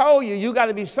never told you you got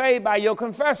to be saved by your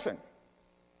confession.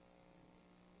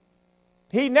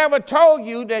 He never told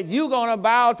you that you're going to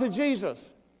bow to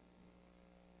Jesus.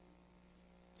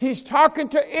 He's talking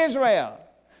to Israel.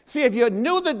 See, if you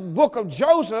knew the book of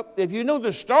Joseph, if you knew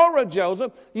the story of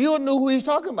Joseph, you would know who he's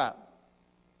talking about.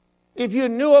 If you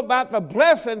knew about the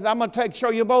blessings, I'm going to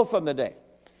show you both of them today.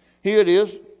 Here it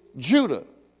is, Judah,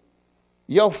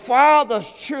 your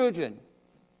father's children,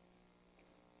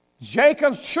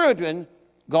 Jacob's children,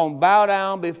 going to bow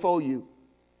down before you.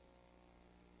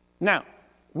 Now,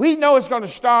 we know it's going to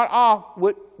start off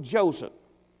with Joseph.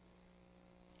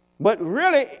 But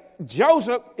really,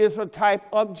 Joseph is a type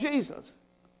of Jesus,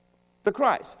 the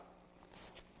Christ.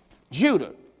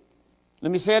 Judah,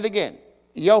 let me say it again.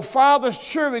 Your father's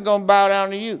children going to bow down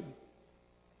to you.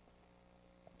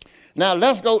 Now,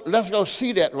 let's go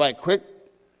see that right quick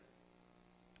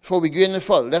before we get any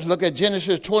further. Let's look at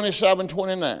Genesis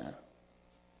 27:29.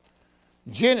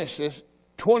 Genesis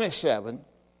 27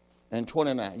 and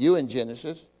 29. You in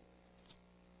Genesis.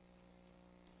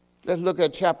 Let's look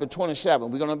at chapter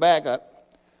 27. We're going to back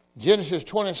up. Genesis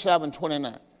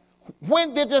 27:29.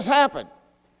 When did this happen?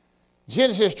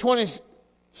 Genesis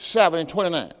 27 and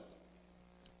 29.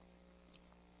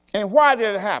 And why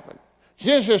did it happen?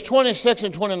 Genesis 26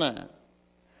 and 29.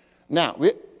 Now,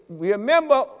 we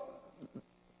remember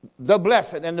the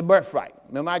blessing and the birthright.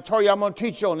 Remember, I told you I'm going to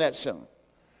teach you on that soon.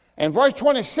 And verse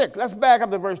 26, let's back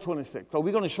up to verse 26. So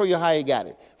we're going to show you how he got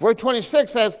it. Verse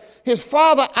 26 says, his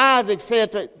father Isaac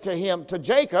said to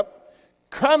Jacob,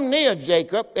 come near,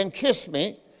 Jacob, and kiss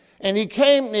me. And he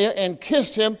came near and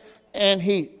kissed him, and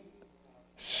he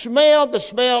smelled the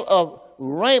smell of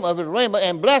his raiment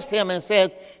and blessed him and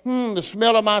said, the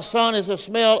smell of my son is the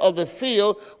smell of the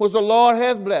field which the Lord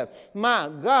has blessed. My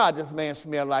God, this man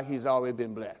smelled like he's already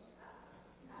been blessed.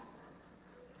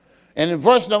 And in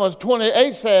verse number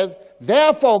 28 says,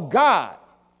 therefore God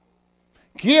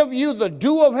give you the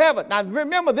dew of heaven. Now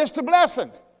remember, this is the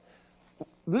blessings.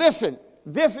 Listen,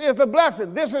 this is a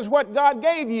blessing. This is what God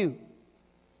gave you.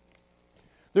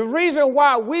 The reason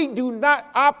why we do not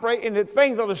operate in the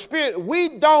things of the Spirit, we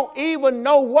don't even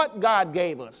know what God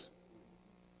gave us.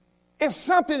 It's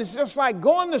something that's just like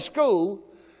going to school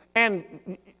and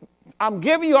I'm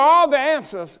giving you all the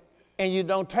answers and you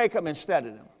don't take them and study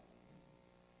them.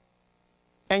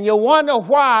 And you wonder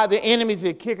why the enemies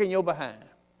are kicking your behind.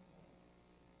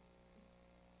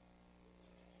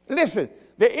 Listen,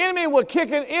 the enemy was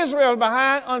kicking Israel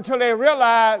behind until they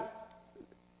realized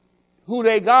who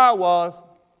their God was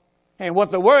and what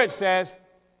the word says.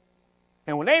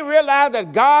 And when they realized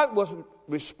that God was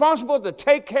responsible to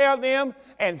take care of them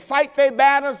and fight their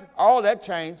battles, all that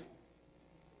changed.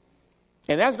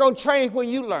 And that's going to change when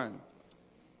you learn.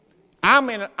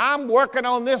 I'm working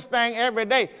on this thing every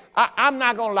day. I'm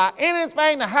not going to lie.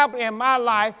 Anything that happens in my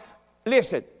life,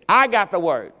 listen, I got the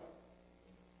word.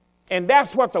 And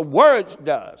that's what the word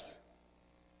does.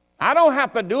 I don't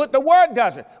have to do it. The word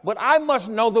does it. But I must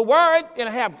know the word and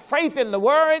have faith in the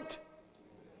word.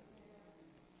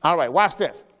 All right, watch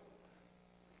this.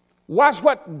 Watch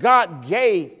what God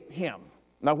gave him.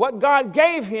 Now, what God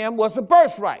gave him was a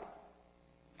birthright.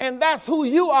 And that's who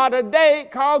you are today,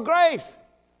 called grace.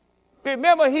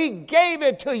 Remember, he gave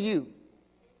it to you.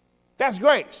 That's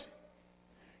grace.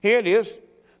 Here it is.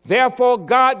 Therefore,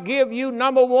 God give you,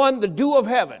 number one, the dew of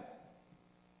heaven.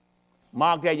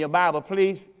 Mark that in your Bible,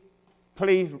 please.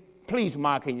 Please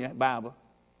mark in your Bible.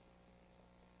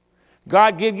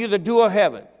 God give you the dew of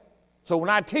heaven. So when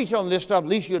I teach on this stuff, at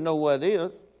least you'll know what it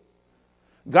is.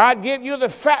 God give you the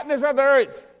fatness of the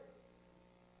earth.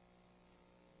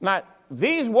 Now,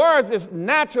 these words is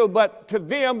natural to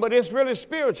them, but it's really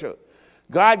spiritual.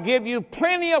 God give you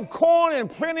plenty of corn and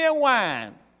plenty of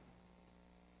wine.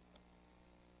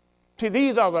 See,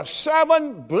 these are the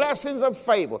 7 blessings of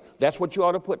favor. That's what you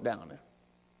ought to put down there.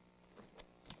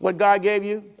 What God gave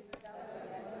you?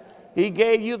 He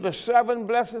gave you the 7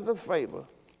 blessings of favor.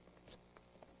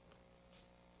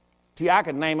 See, I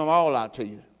can name them all out to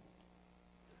you.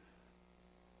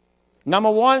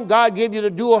 Number 1, God gave you the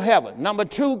dew of heaven. Number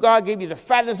 2, God gave you the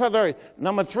fatness of the earth.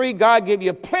 Number 3, God gave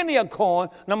you plenty of corn.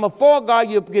 Number 4,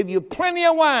 God gave you plenty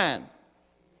of wine.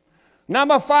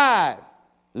 Number 5,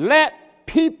 let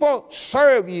people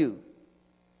serve you.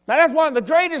 Now, that's one of the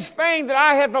greatest things that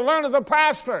I had to learn as a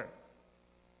pastor.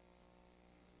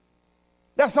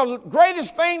 That's the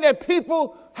greatest thing that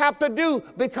people have to do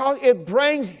because it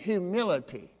brings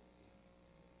humility.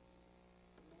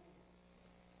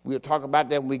 We'll talk about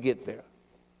that when we get there.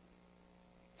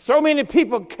 So many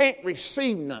people can't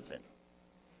receive nothing.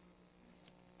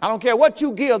 I don't care what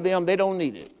you give them, they don't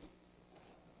need it.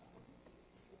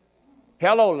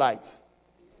 Hello, lights.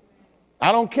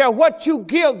 I don't care what you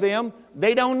give them,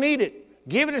 they don't need it.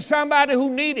 Give it to somebody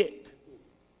who needs it.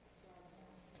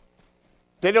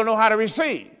 They don't know how to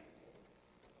receive.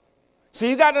 So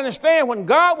you got to understand, when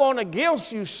God wants to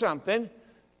give you something,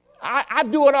 I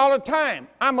do it all the time.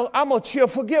 I'm a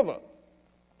cheerful giver.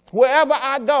 Wherever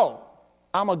I go,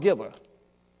 I'm a giver.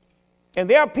 And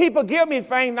there are people give me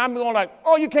things, and I'm going like,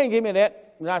 oh, you can't give me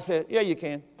that. And I said, yeah, you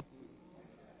can.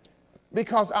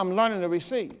 Because I'm learning to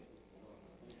receive.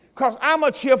 Because I'm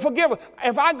a cheerful giver.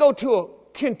 If I go to a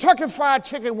Kentucky Fried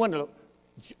Chicken window,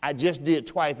 I just did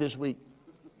twice this week.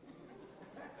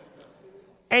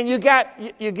 And you get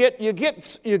a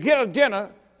dinner,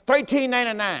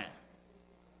 $13.99,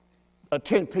 a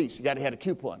 10-piece. You got to have a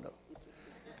coupon though.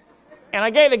 And I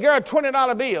gave the girl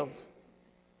 $20 bills,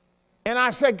 and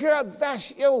I said, "Girl,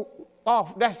 that's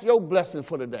your blessing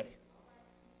for the day."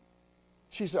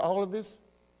 She said, "All of this?"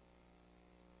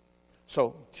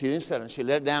 So she didn't settle. She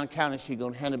let it down, counted. She's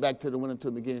gonna hand it back to the window to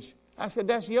the beginning. I said,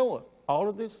 "That's yours. All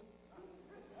of this?"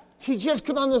 She just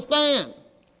couldn't understand.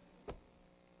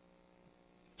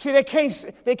 See, they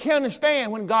can't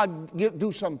understand when God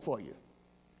do something for you.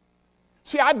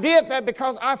 See, I did that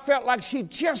because I felt like she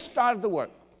just started to work.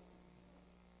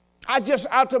 I just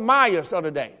out to Myers the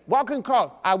other day, walking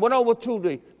across. I went over to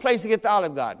the place to get the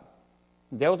Olive Garden.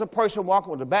 There was a person walking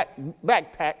with a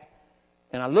backpack,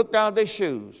 and I looked down at their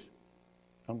shoes.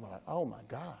 I'm like, oh my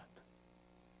God.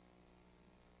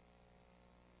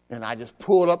 And I just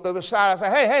pulled up to the side. I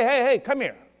said, hey, come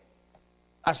here.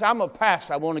 I said, I'm a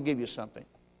pastor. I want to give you something.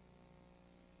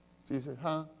 She said,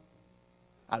 huh?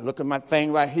 I looked at my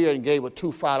thing right here and gave her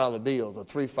 2 $5 bills or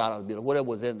 3 $5 bills, whatever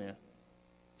was in there.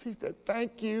 She said,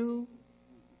 thank you.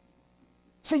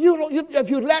 See, if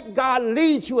you let God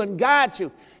lead you and guide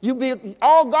you,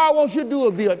 all God wants you to do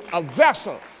is be a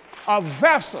vessel, a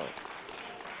vessel.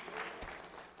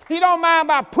 He don't mind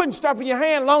about putting stuff in your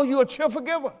hand as long as you're a cheerful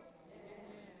giver.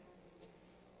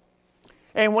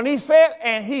 And when he said,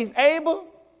 and he's able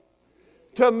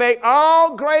to make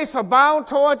all grace abound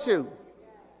toward you,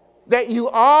 that you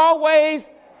always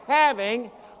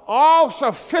having all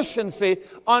sufficiency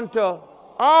unto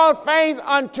all things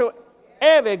unto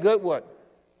every good work.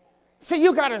 See,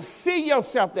 you got to see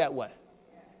yourself that way.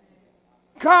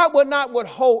 God would not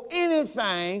withhold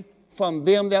anything from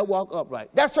them that walk upright.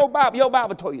 That's your Bible. Your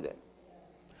Bible told you that.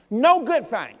 No good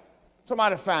thing.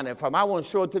 Somebody found that for me. I want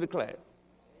to show it to the class.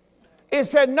 It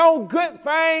said no good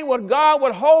thing would God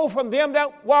withhold from them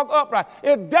that walk upright.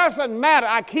 It doesn't matter.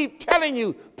 I keep telling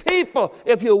you, people,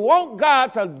 if you want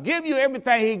God to give you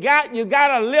everything he got, you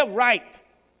got to live right.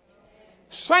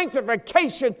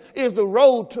 Sanctification is the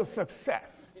road to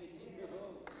success.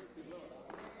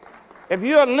 If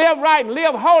you live right and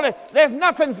live holy, there's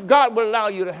nothing God will allow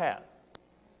you to have.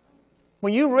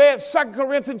 When you read 2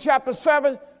 Corinthians chapter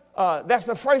 7, that's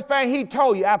the first thing he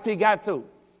told you after he got through.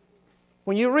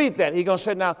 When you read that, he's going to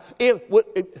say, now,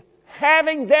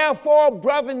 having therefore,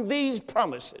 brethren, these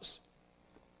promises,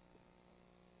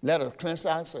 let us cleanse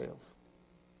ourselves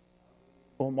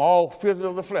from all filth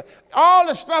of the flesh. All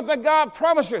the stuff that God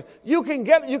promised you, you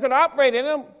can operate in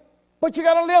them, but you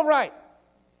got to live right.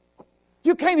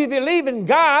 You can't be believing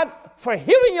God for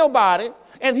healing your body,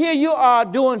 and here you are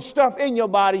doing stuff in your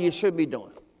body you shouldn't be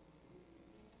doing.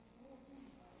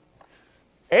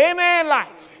 Amen,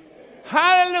 lights.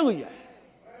 Hallelujah.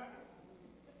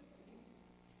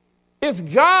 It's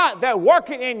God that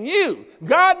working in you.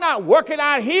 God not working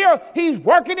out here. He's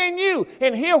working in you.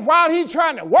 And here, while he's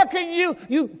trying to work in you,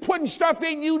 you putting stuff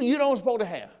in you you don't supposed to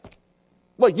have.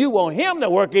 But you want him to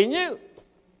work in you.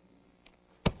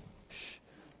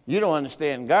 You don't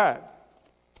understand God.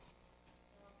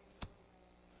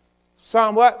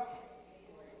 Psalm what?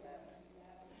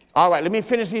 All right, let me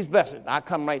finish these blessings. I'll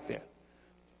come right there.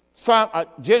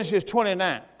 Genesis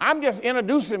 29. I'm just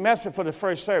introducing the message for the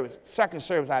first service. Second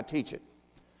service, I teach it.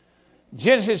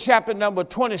 Genesis chapter number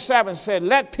 27 said,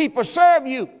 let people serve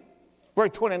you. Verse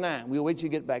 29. We'll wait till you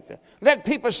get back there. Let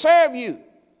people serve you.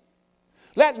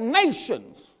 Let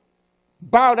nations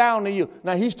bow down to you.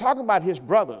 Now, he's talking about his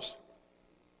brothers.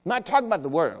 Not talking about the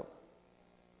world.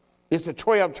 It's the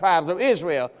 12 tribes of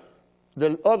Israel.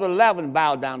 The other 11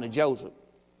 bowed down to Joseph.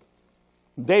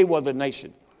 They were the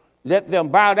nation. Let them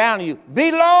bow down to you.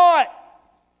 Be Lord.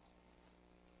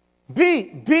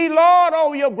 Be Lord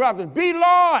over your brothers. Be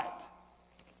Lord.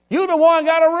 You the one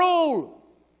got to rule.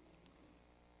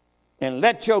 And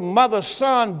let your mother's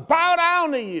son bow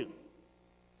down to you.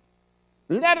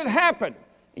 Let it happen.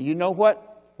 And you know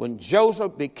what? When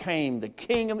Joseph became the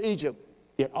king of Egypt,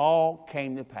 it all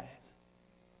came to pass.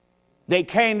 They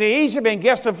came to Egypt, and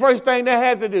guess the first thing they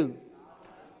had to do?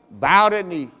 Bow their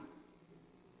knee.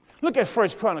 Look at 1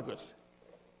 Chronicles.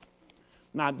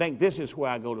 Now, I think this is where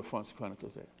I go to 1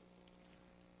 Chronicles at.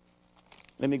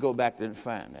 Let me go back there and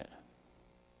find that.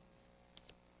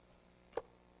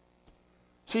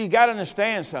 See, you got to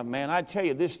understand something, man. I tell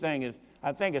you, this thing is,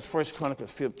 I think it's 1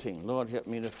 Chronicles 15. Lord, help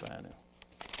me to find it.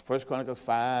 1 Chronicles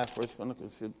 5, 1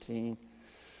 Chronicles 15.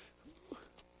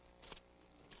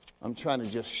 I'm trying to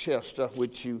just share stuff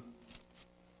with you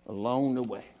along the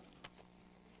way.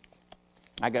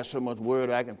 I got so much word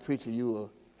I can preach to you.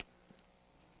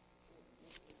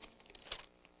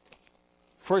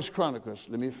 1 Chronicles,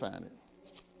 let me find it.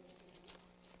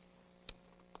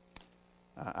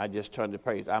 I just turned the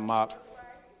page.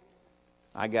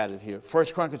 I got it here. 1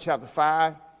 Chronicles chapter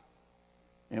 5,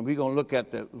 and we're going to look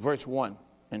at the verse 1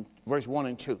 and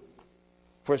 2.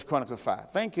 1 Chronicles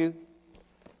 5. Thank you.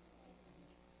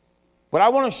 But I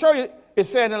want to show you, it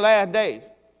said in the last days,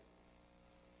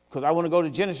 because I want to go to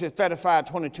Genesis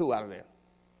 35:22 out of there.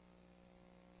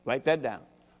 Write that down.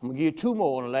 I'm going to give you two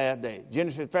more on the last days.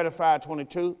 Genesis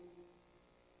 35:22,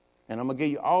 and I'm going to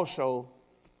give you also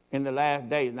in the last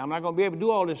days. Now, I'm not going to be able to do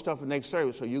all this stuff in the next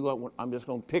service, so I'm just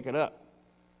going to pick it up.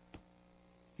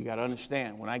 You got to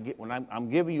understand, when I'm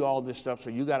giving you all this stuff, so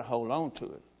you got to hold on to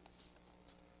it.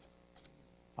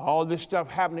 All this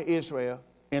stuff happened to Israel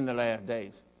in the last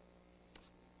days.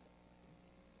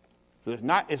 So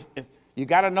you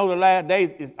got to know the last days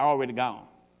is already gone.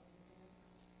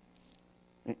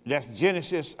 That's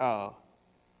Genesis. I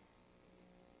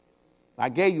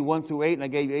gave you 1 through 8, and I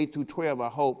gave you 8 through 12, I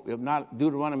hope. If not,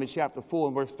 Deuteronomy chapter 4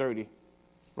 and verse 30.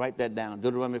 Write that down,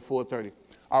 Deuteronomy 4:30.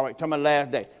 All right, talking about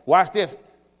last day. Watch this.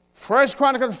 1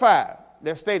 Chronicles 5,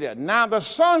 let's stay there. Now the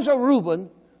sons of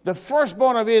Reuben, the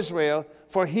firstborn of Israel,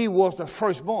 for he was the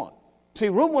firstborn. See,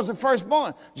 Reuben was the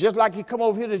firstborn. Just like you come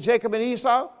over here to Jacob and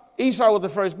Esau, Esau was the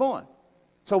firstborn.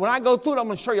 So when I go through it, I'm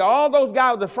going to show you all those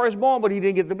guys were the firstborn, but he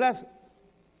didn't get the blessing.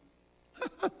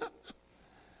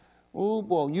 Oh,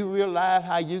 boy, you realize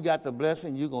how you got the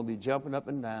blessing, you're going to be jumping up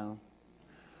and down.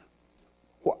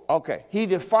 Okay, he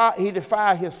defied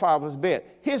his father's bed.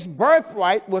 His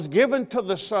birthright was given to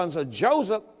the sons of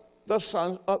Joseph, the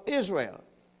sons of Israel.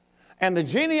 And the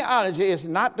genealogy is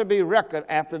not to be reckoned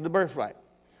after the birthright.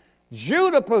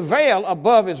 Judah prevailed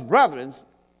above his brethren,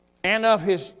 and of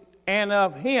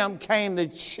him came the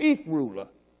chief ruler,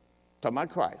 talking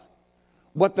about Christ.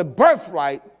 But the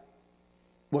birthright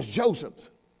was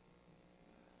Joseph's.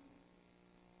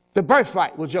 The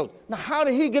birthright was Joseph. Now, how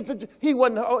did he get he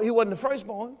wasn't the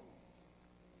firstborn.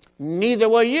 Neither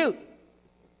were you.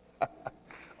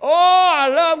 Oh, I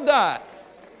love God.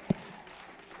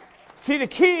 See, the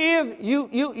key is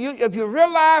if you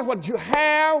realize what you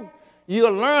have,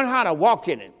 you'll learn how to walk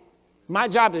in it. My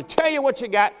job is to tell you what you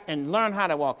got and learn how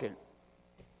to walk in it.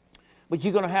 But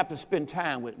you're going to have to spend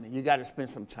time with me. You got to spend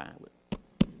some time with me.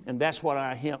 And that's why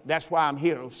I'm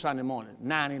here on Sunday morning,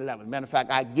 9:11. Matter of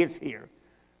fact, I get here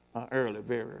early,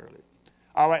 very early.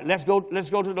 All right, let's go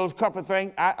to those couple of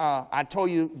things. I told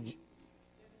you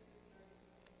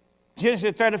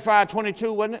Genesis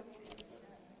 35:22, wasn't it?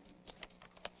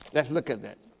 Let's look at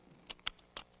that.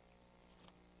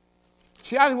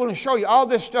 See, I just want to show you all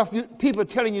this stuff people are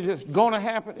telling you that's going to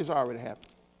happen. It's already happened.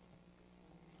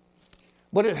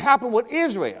 But it happened with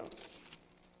Israel.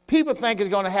 People think it's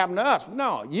going to happen to us.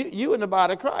 No, you in the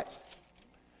body of Christ.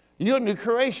 You're in the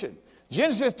creation.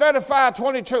 Genesis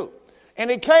 35:22.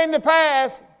 And it came to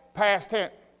pass, past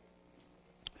tense,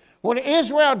 when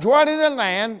Israel dwelt in the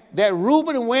land, that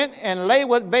Reuben went and lay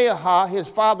with Baal, his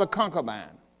father's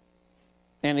concubine.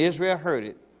 And Israel heard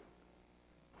it.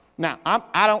 Now,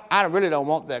 I really don't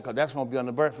want that because that's going to be on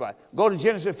the birthright. Go to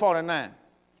Genesis 49.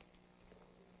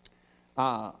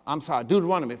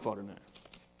 Deuteronomy 49.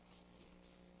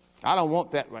 I don't want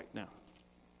that right now.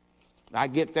 I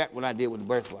get that when I did with the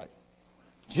birthright.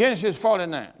 Genesis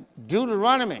 49.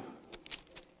 Deuteronomy.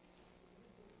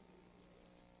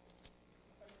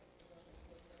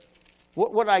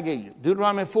 What did I give you?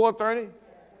 Deuteronomy 4:30?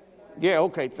 Yeah,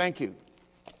 okay, thank you.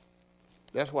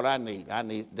 That's what I need.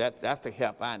 That's the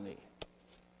help I need.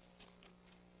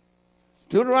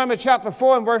 Deuteronomy chapter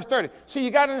 4 and verse 30. See,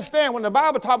 you got to understand, when the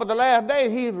Bible talks about the last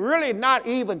days, he's really not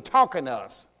even talking to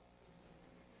us.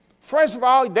 First of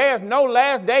all, there's no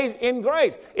last days in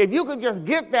grace. If you could just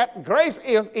get that, grace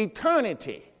is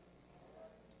eternity.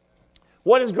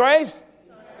 What is grace?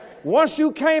 Once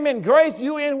you came in grace,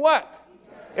 you in what?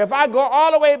 If I go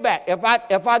all the way back, if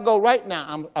I go right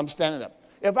now, I'm standing up.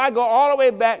 If I go all the way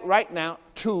back right now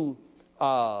to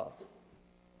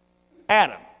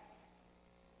Adam.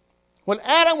 When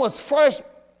Adam was first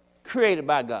created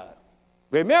by God,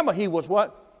 remember he was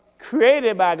what?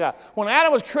 Created by God. When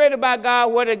Adam was created by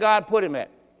God, where did God put him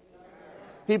at?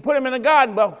 He put him in the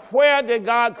garden, but where did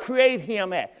God create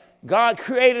him at? God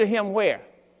created him where?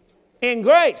 In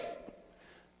grace.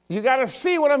 You got to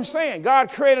see what I'm saying.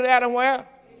 God created Adam where?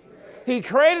 He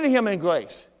created him in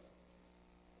grace.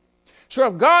 So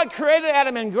if God created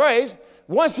Adam in grace,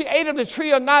 once he ate of the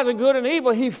tree of knowledge of good and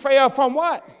evil, he fell from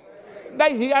what?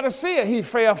 You got to see it. He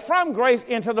fell from grace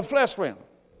into the flesh realm.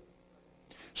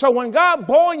 So when God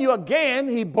born you again,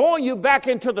 he born you back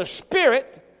into the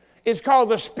spirit. It's called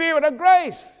the spirit of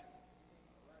grace.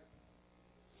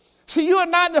 See, you are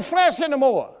not in the flesh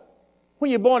anymore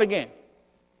when you're born again.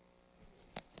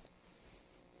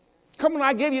 Come on,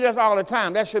 I give you this all the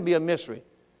time. That should be a mystery.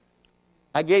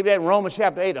 I gave that in Romans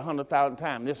chapter 8 100,000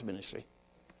 times in this ministry.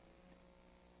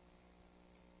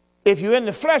 If you're in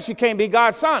the flesh, you can't be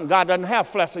God's son. God doesn't have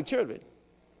fleshly children.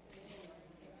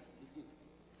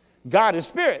 God is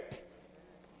spirit.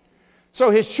 So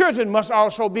his children must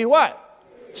also be what?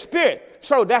 Spirit.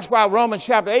 So that's why Romans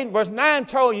chapter 8 verse 9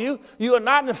 told you, you are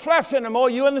not in the flesh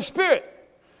anymore, you're in the spirit.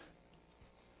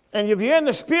 And if you're in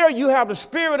the spirit, you have the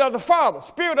spirit of the Father,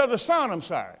 spirit of the Son, I'm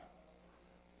sorry.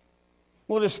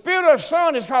 Well, the spirit of the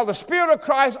Son is called the spirit of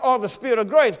Christ or the spirit of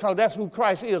grace, because that's who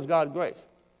Christ is, God's grace.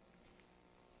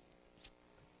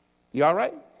 You all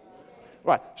right?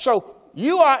 Right. So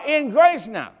you are in grace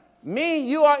now.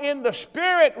 You are in the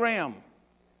spirit realm.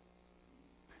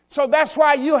 So that's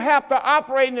why you have to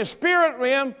operate in the spirit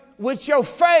realm with your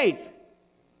faith.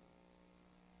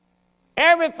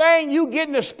 Everything you get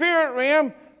in the spirit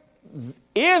realm,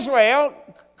 Israel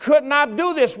could not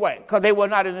do this way because they were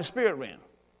not in the spirit realm.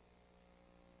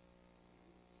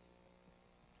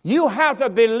 You have to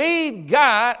believe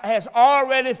God has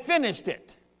already finished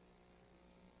it.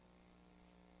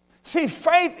 See,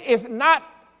 faith is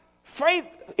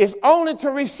only to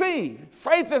receive.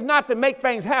 Faith is not to make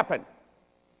things happen.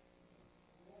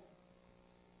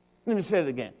 Let me say it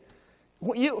again.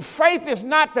 Faith is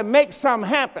not to make something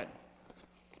happen.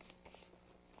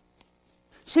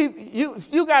 See,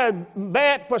 you got a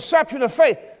bad perception of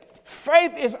faith.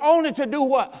 Faith is only to do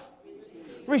what?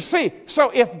 Receive. So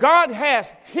if God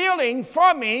has healing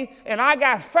for me and I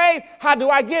got faith, how do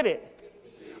I get it?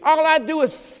 All I do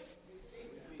is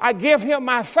I give him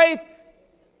my faith.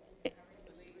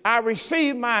 I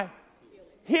receive my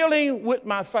healing with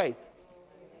my faith.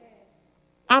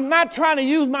 I'm not trying to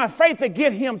use my faith to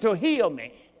get him to heal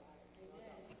me.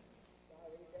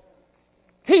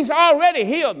 He's already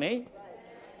healed me.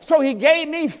 So he gave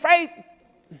me faith.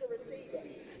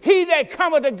 He that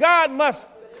cometh to God must.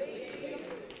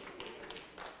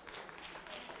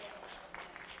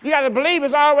 You got to believe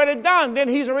it's already done. Then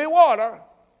he's a rewarder.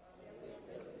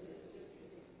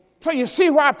 So you see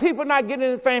why people not getting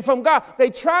anything from God. They're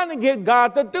trying to get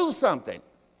God to do something.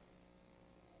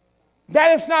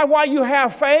 That is not why you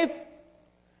have faith.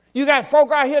 You got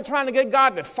folk out here trying to get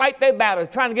God to fight their battles,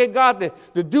 trying to get God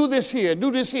to do this here,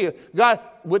 do this here. God,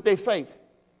 with their faith.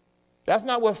 That's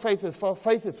not what faith is for.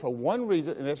 Faith is for one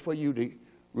reason, and that's for you to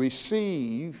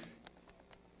receive.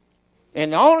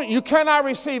 And you cannot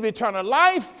receive eternal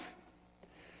life.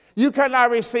 You cannot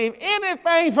receive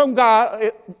anything from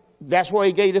God. That's what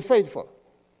he gave the faith for.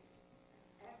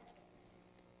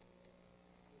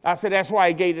 I said that's why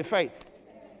he gave the faith.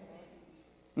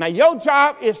 Now, your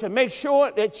job is to make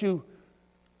sure that you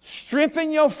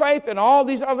strengthen your faith and all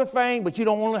these other things, but you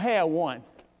don't want to have one.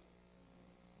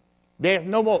 There's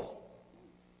no more.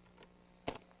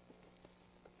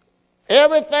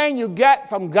 Everything you get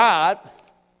from God,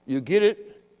 you get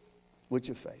it with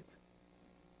your faith.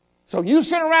 So you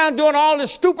sit around doing all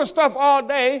this stupid stuff all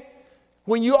day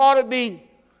when you ought to be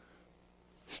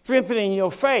strengthening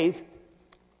your faith,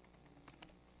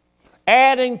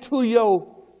 adding to your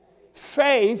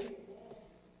faith,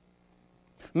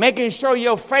 making sure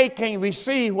your faith can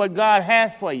receive what God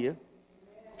has for you.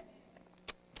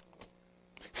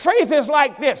 Faith is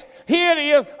like this. Here it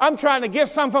is. I'm trying to get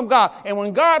something from God. And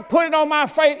when God put it on my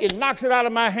faith, it knocks it out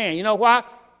of my hand. You know why?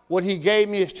 What he gave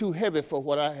me is too heavy for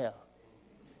what I have.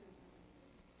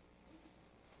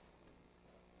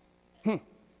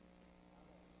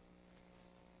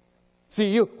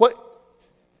 See,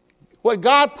 what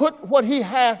God put, what he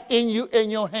has in you, in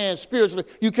your hands spiritually,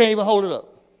 you can't even hold it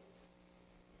up.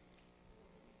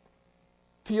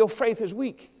 See, your faith is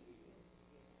weak.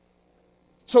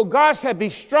 So God said, be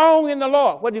strong in the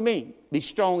Lord. What do you mean? Be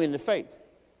strong in the faith.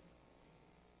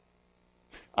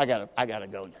 I gotta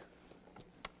go.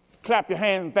 Clap your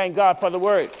hands and thank God for the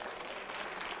word.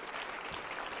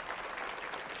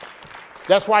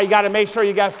 That's why you got to make sure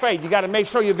you got faith. You got to make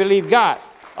sure you believe God.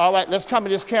 All right, let's come to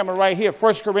this camera right here,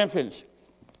 1 Corinthians.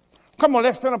 Come on,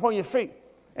 let's stand up on your feet.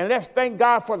 And let's thank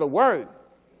God for the word.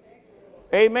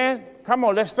 Amen. Come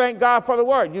on, let's thank God for the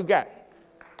word you got.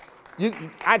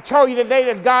 I told you today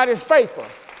that God is faithful.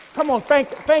 Come on, thank.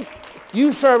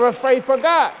 You serve a faithful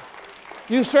God.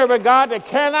 You serve a God that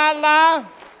cannot lie.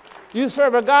 You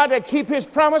serve a God that keeps his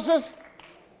promises.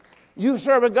 You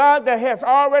serve a God that has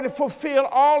already fulfilled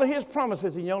all of his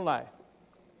promises in your life.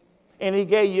 And he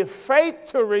gave you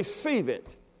faith to receive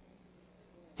it.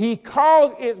 He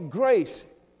called it grace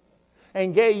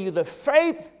and gave you the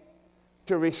faith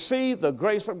to receive the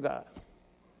grace of God.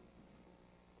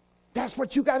 That's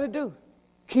what you got to do.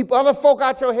 Keep other folk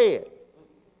out your head.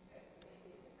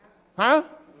 Huh?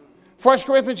 1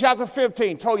 Corinthians chapter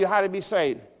 15 told you how to be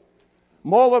saved.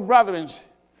 Moreover, brethren,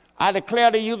 I declare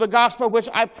to you the gospel which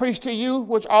I preached to you,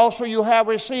 which also you have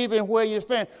received, and where you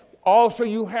stand. Also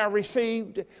you have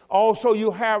received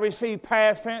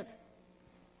past tense.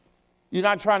 You're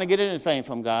not trying to get anything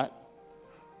from God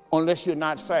unless you're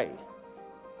not saved.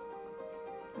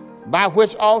 By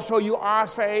which also you are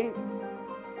saved,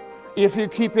 if you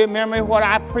keep in memory what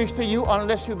I preached to you,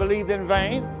 unless you believed in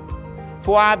vain.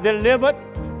 For I delivered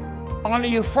unto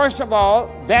you first of all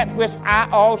that which I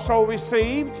also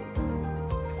received,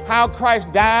 how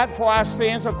Christ died for our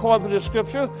sins according to the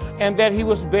scripture, and that he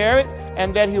was buried,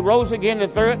 and that he rose again the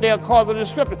third day according to the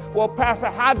scripture. Well, Pastor,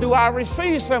 how do I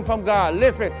receive something from God?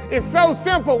 Listen, it's so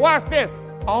simple. Watch this.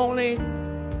 Only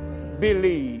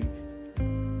believe.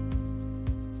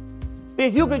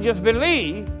 If you could just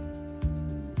believe,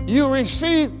 you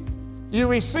receive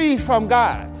from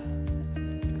God.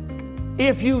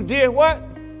 If you did what?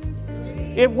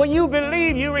 If when you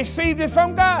believe, you received it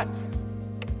from God.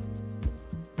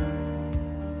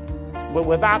 But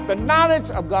without the knowledge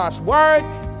of God's word,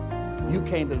 you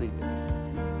can't believe it.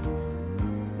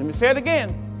 Let me say it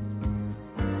again.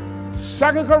 2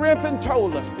 Corinthians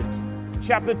told us this.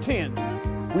 Chapter 10.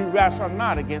 We wrestle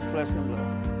not against flesh and blood,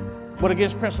 but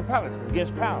against principalities,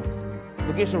 against powers,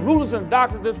 against the rulers and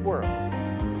doctors of this world.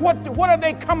 What are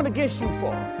they coming against you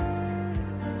for?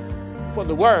 For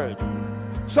the word.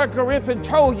 2 Corinthians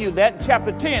told you that in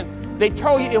chapter 10. They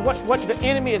told you what the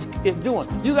enemy is doing.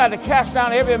 You got to cast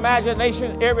down every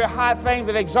imagination, every high thing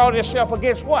that exalts itself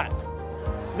against what?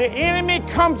 The enemy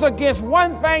comes against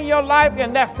one thing in your life,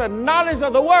 and that's the knowledge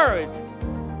of the word.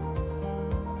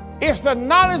 It's the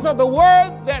knowledge of the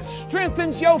word that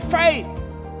strengthens your faith.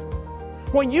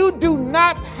 When you do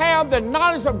not have the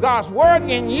knowledge of God's word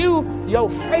in you, your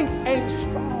faith ain't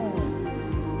strong.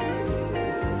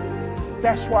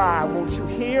 That's why I want you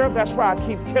here. That's why I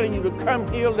keep telling you to come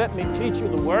here. Let me teach you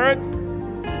the word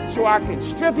so I can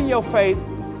strengthen your faith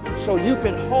so you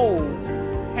can hold,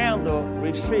 handle,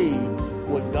 receive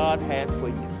what God has for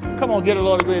you. Come on, get a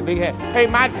Lord a great big hand. Hey,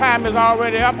 my time is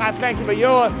already up. I thank you for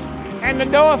yours. And the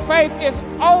door of faith is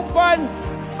open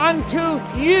unto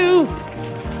you.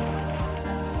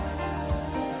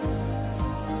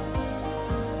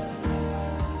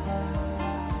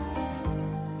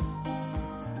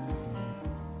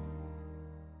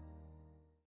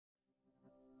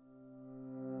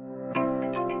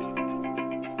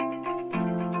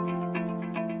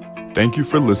 Thank you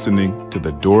for listening to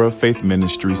the Door of Faith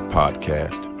Ministries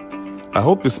podcast. I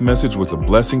hope this message was a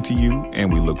blessing to you,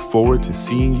 and we look forward to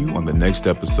seeing you on the next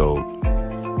episode.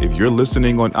 If you're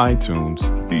listening on iTunes,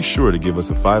 be sure to give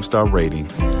us a 5-star rating.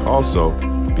 Also,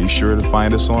 be sure to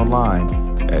find us online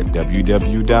at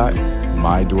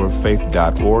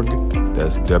www.mydooroffaith.org.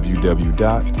 That's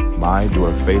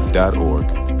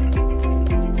www.mydooroffaith.org.